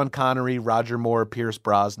so is Sean Connery, Roger Moore, Pierce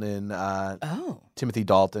Brosnan, Timothy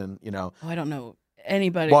Dalton, Oh, I don't know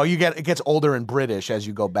anybody. Well, it gets older and British as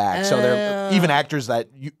you go back. So they're even actors that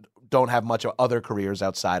you don't have much of other careers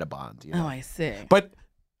outside of Bond. Oh, I see. But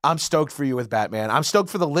I'm stoked for you with Batman. I'm stoked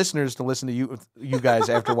for the listeners to listen to you guys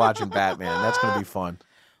after watching Batman. That's going to be fun.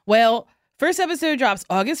 Well, first episode drops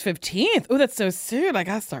August 15th. Oh, that's so soon. I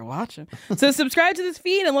gotta start watching. So subscribe to this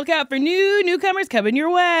feed and look out for newcomers coming your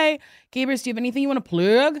way. Gabrus, do you have anything you want to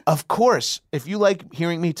plug? Of course. If you like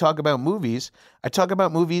hearing me talk about movies, I talk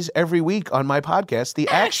about movies every week on my podcast, The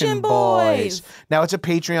Action Boys. Now, it's a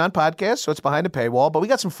Patreon podcast, so it's behind a paywall, but we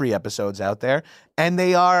got some free episodes out there, and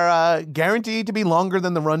they are guaranteed to be longer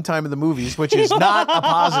than the runtime of the movies, which is not a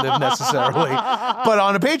positive necessarily. But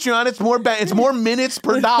on a Patreon, it's more minutes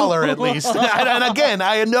per dollar at least. And again,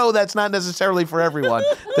 I know that's not necessarily for everyone.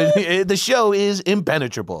 The show is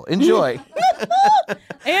impenetrable. Enjoy.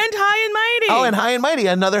 And High and Mighty. Oh, and High and Mighty,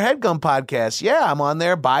 another HeadGum podcast. Yeah, I'm on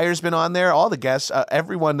there. Byer's been on there. All the guests,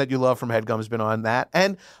 everyone that you love from HeadGum has been on that.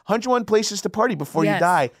 And 101 Places to Party Before You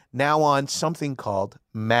Die, now on something called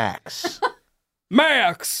Max.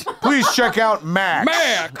 Max! Please check out Max.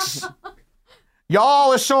 Max!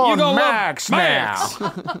 Y'all is on Max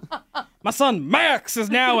now. My son Max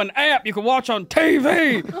is now an app you can watch on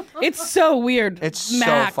TV. It's so weird. It's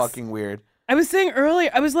Max. so fucking weird. I was saying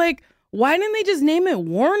earlier, I was like, why didn't they just name it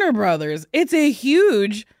Warner Brothers? It's a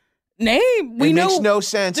huge name. It makes no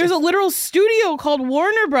sense. There's a literal studio called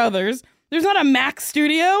Warner Brothers. There's not a Max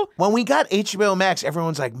studio. When we got HBO Max,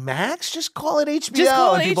 everyone's like, Max? Just call it HBO. Just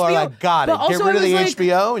call and it people HBO. are like, got it. Get rid of the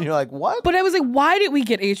HBO. And you're like, what? But I was like, why did we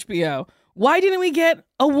get HBO? Why didn't we get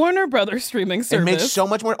a Warner Brothers streaming service? It makes so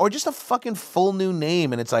much more. Or just a fucking full new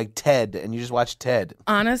name, and it's like Ted, and you just watch Ted.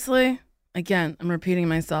 Honestly, again, I'm repeating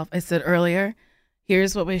myself. I said earlier,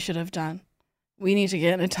 here's what we should have done. We need to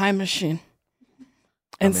get in a time machine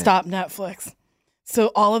and stop Netflix.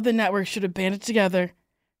 So all of the networks should have banded together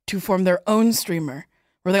to form their own streamer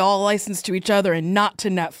where they all license to each other and not to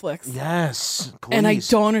Netflix. Yes, please. And I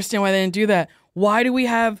don't understand why they didn't do that. Why do we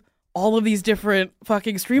have all of these different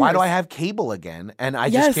fucking streamers? Why do I have cable again? And I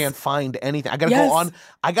just can't find anything. I gotta go on.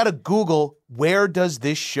 I gotta Google, where does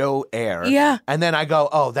this show air? Yeah. And then I go,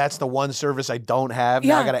 oh, that's the one service I don't have.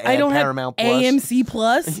 Now I gotta add Paramount Plus. AMC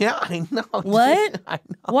Plus? Yeah, I know. What? Dude, I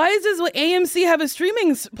know. Why is this AMC have a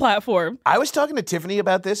streaming platform? I was talking to Tiffany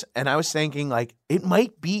about this, and I was thinking, like, it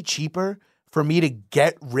might be cheaper for me to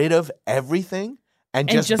get rid of everything and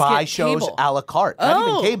just buy shows cable. a la carte. Not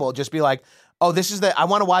even cable. Just be like, oh, this is I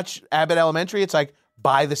want to watch Abbott Elementary. It's like,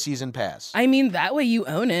 buy the season pass. I mean, that way you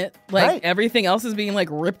own it. Like, everything else is being, like,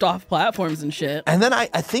 ripped off platforms and shit. And then I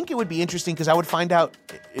think it would be interesting because I would find out,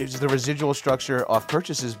 is the residual structure off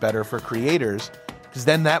purchases better for creators? Because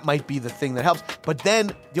then that might be the thing that helps. But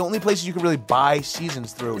then the only places you can really buy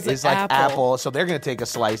seasons through is like Apple. So they're going to take a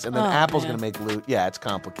slice, and then Apple's going to make loot. Yeah, it's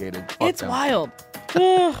complicated. Fuck it's them. wild.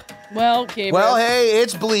 Well, Gabrus. Well, hey,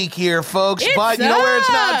 it's bleak here, folks. But you know where it's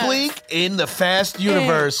not bleak? In the Fast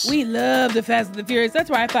universe. We love the Fast and the Furious. That's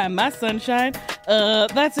where I find my sunshine.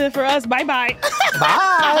 That's it for us. Bye-bye.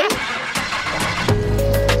 Bye.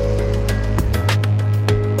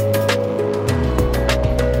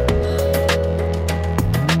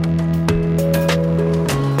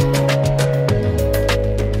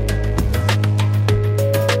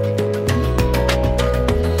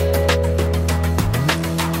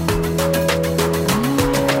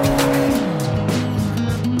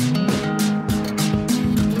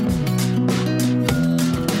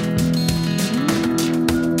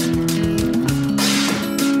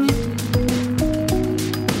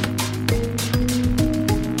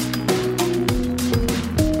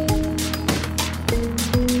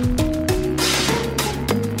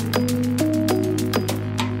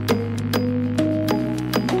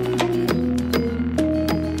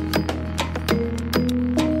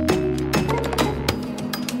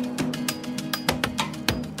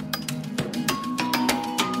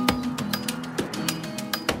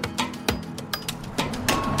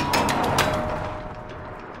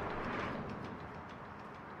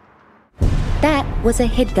 was a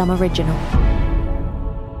HeadGum original.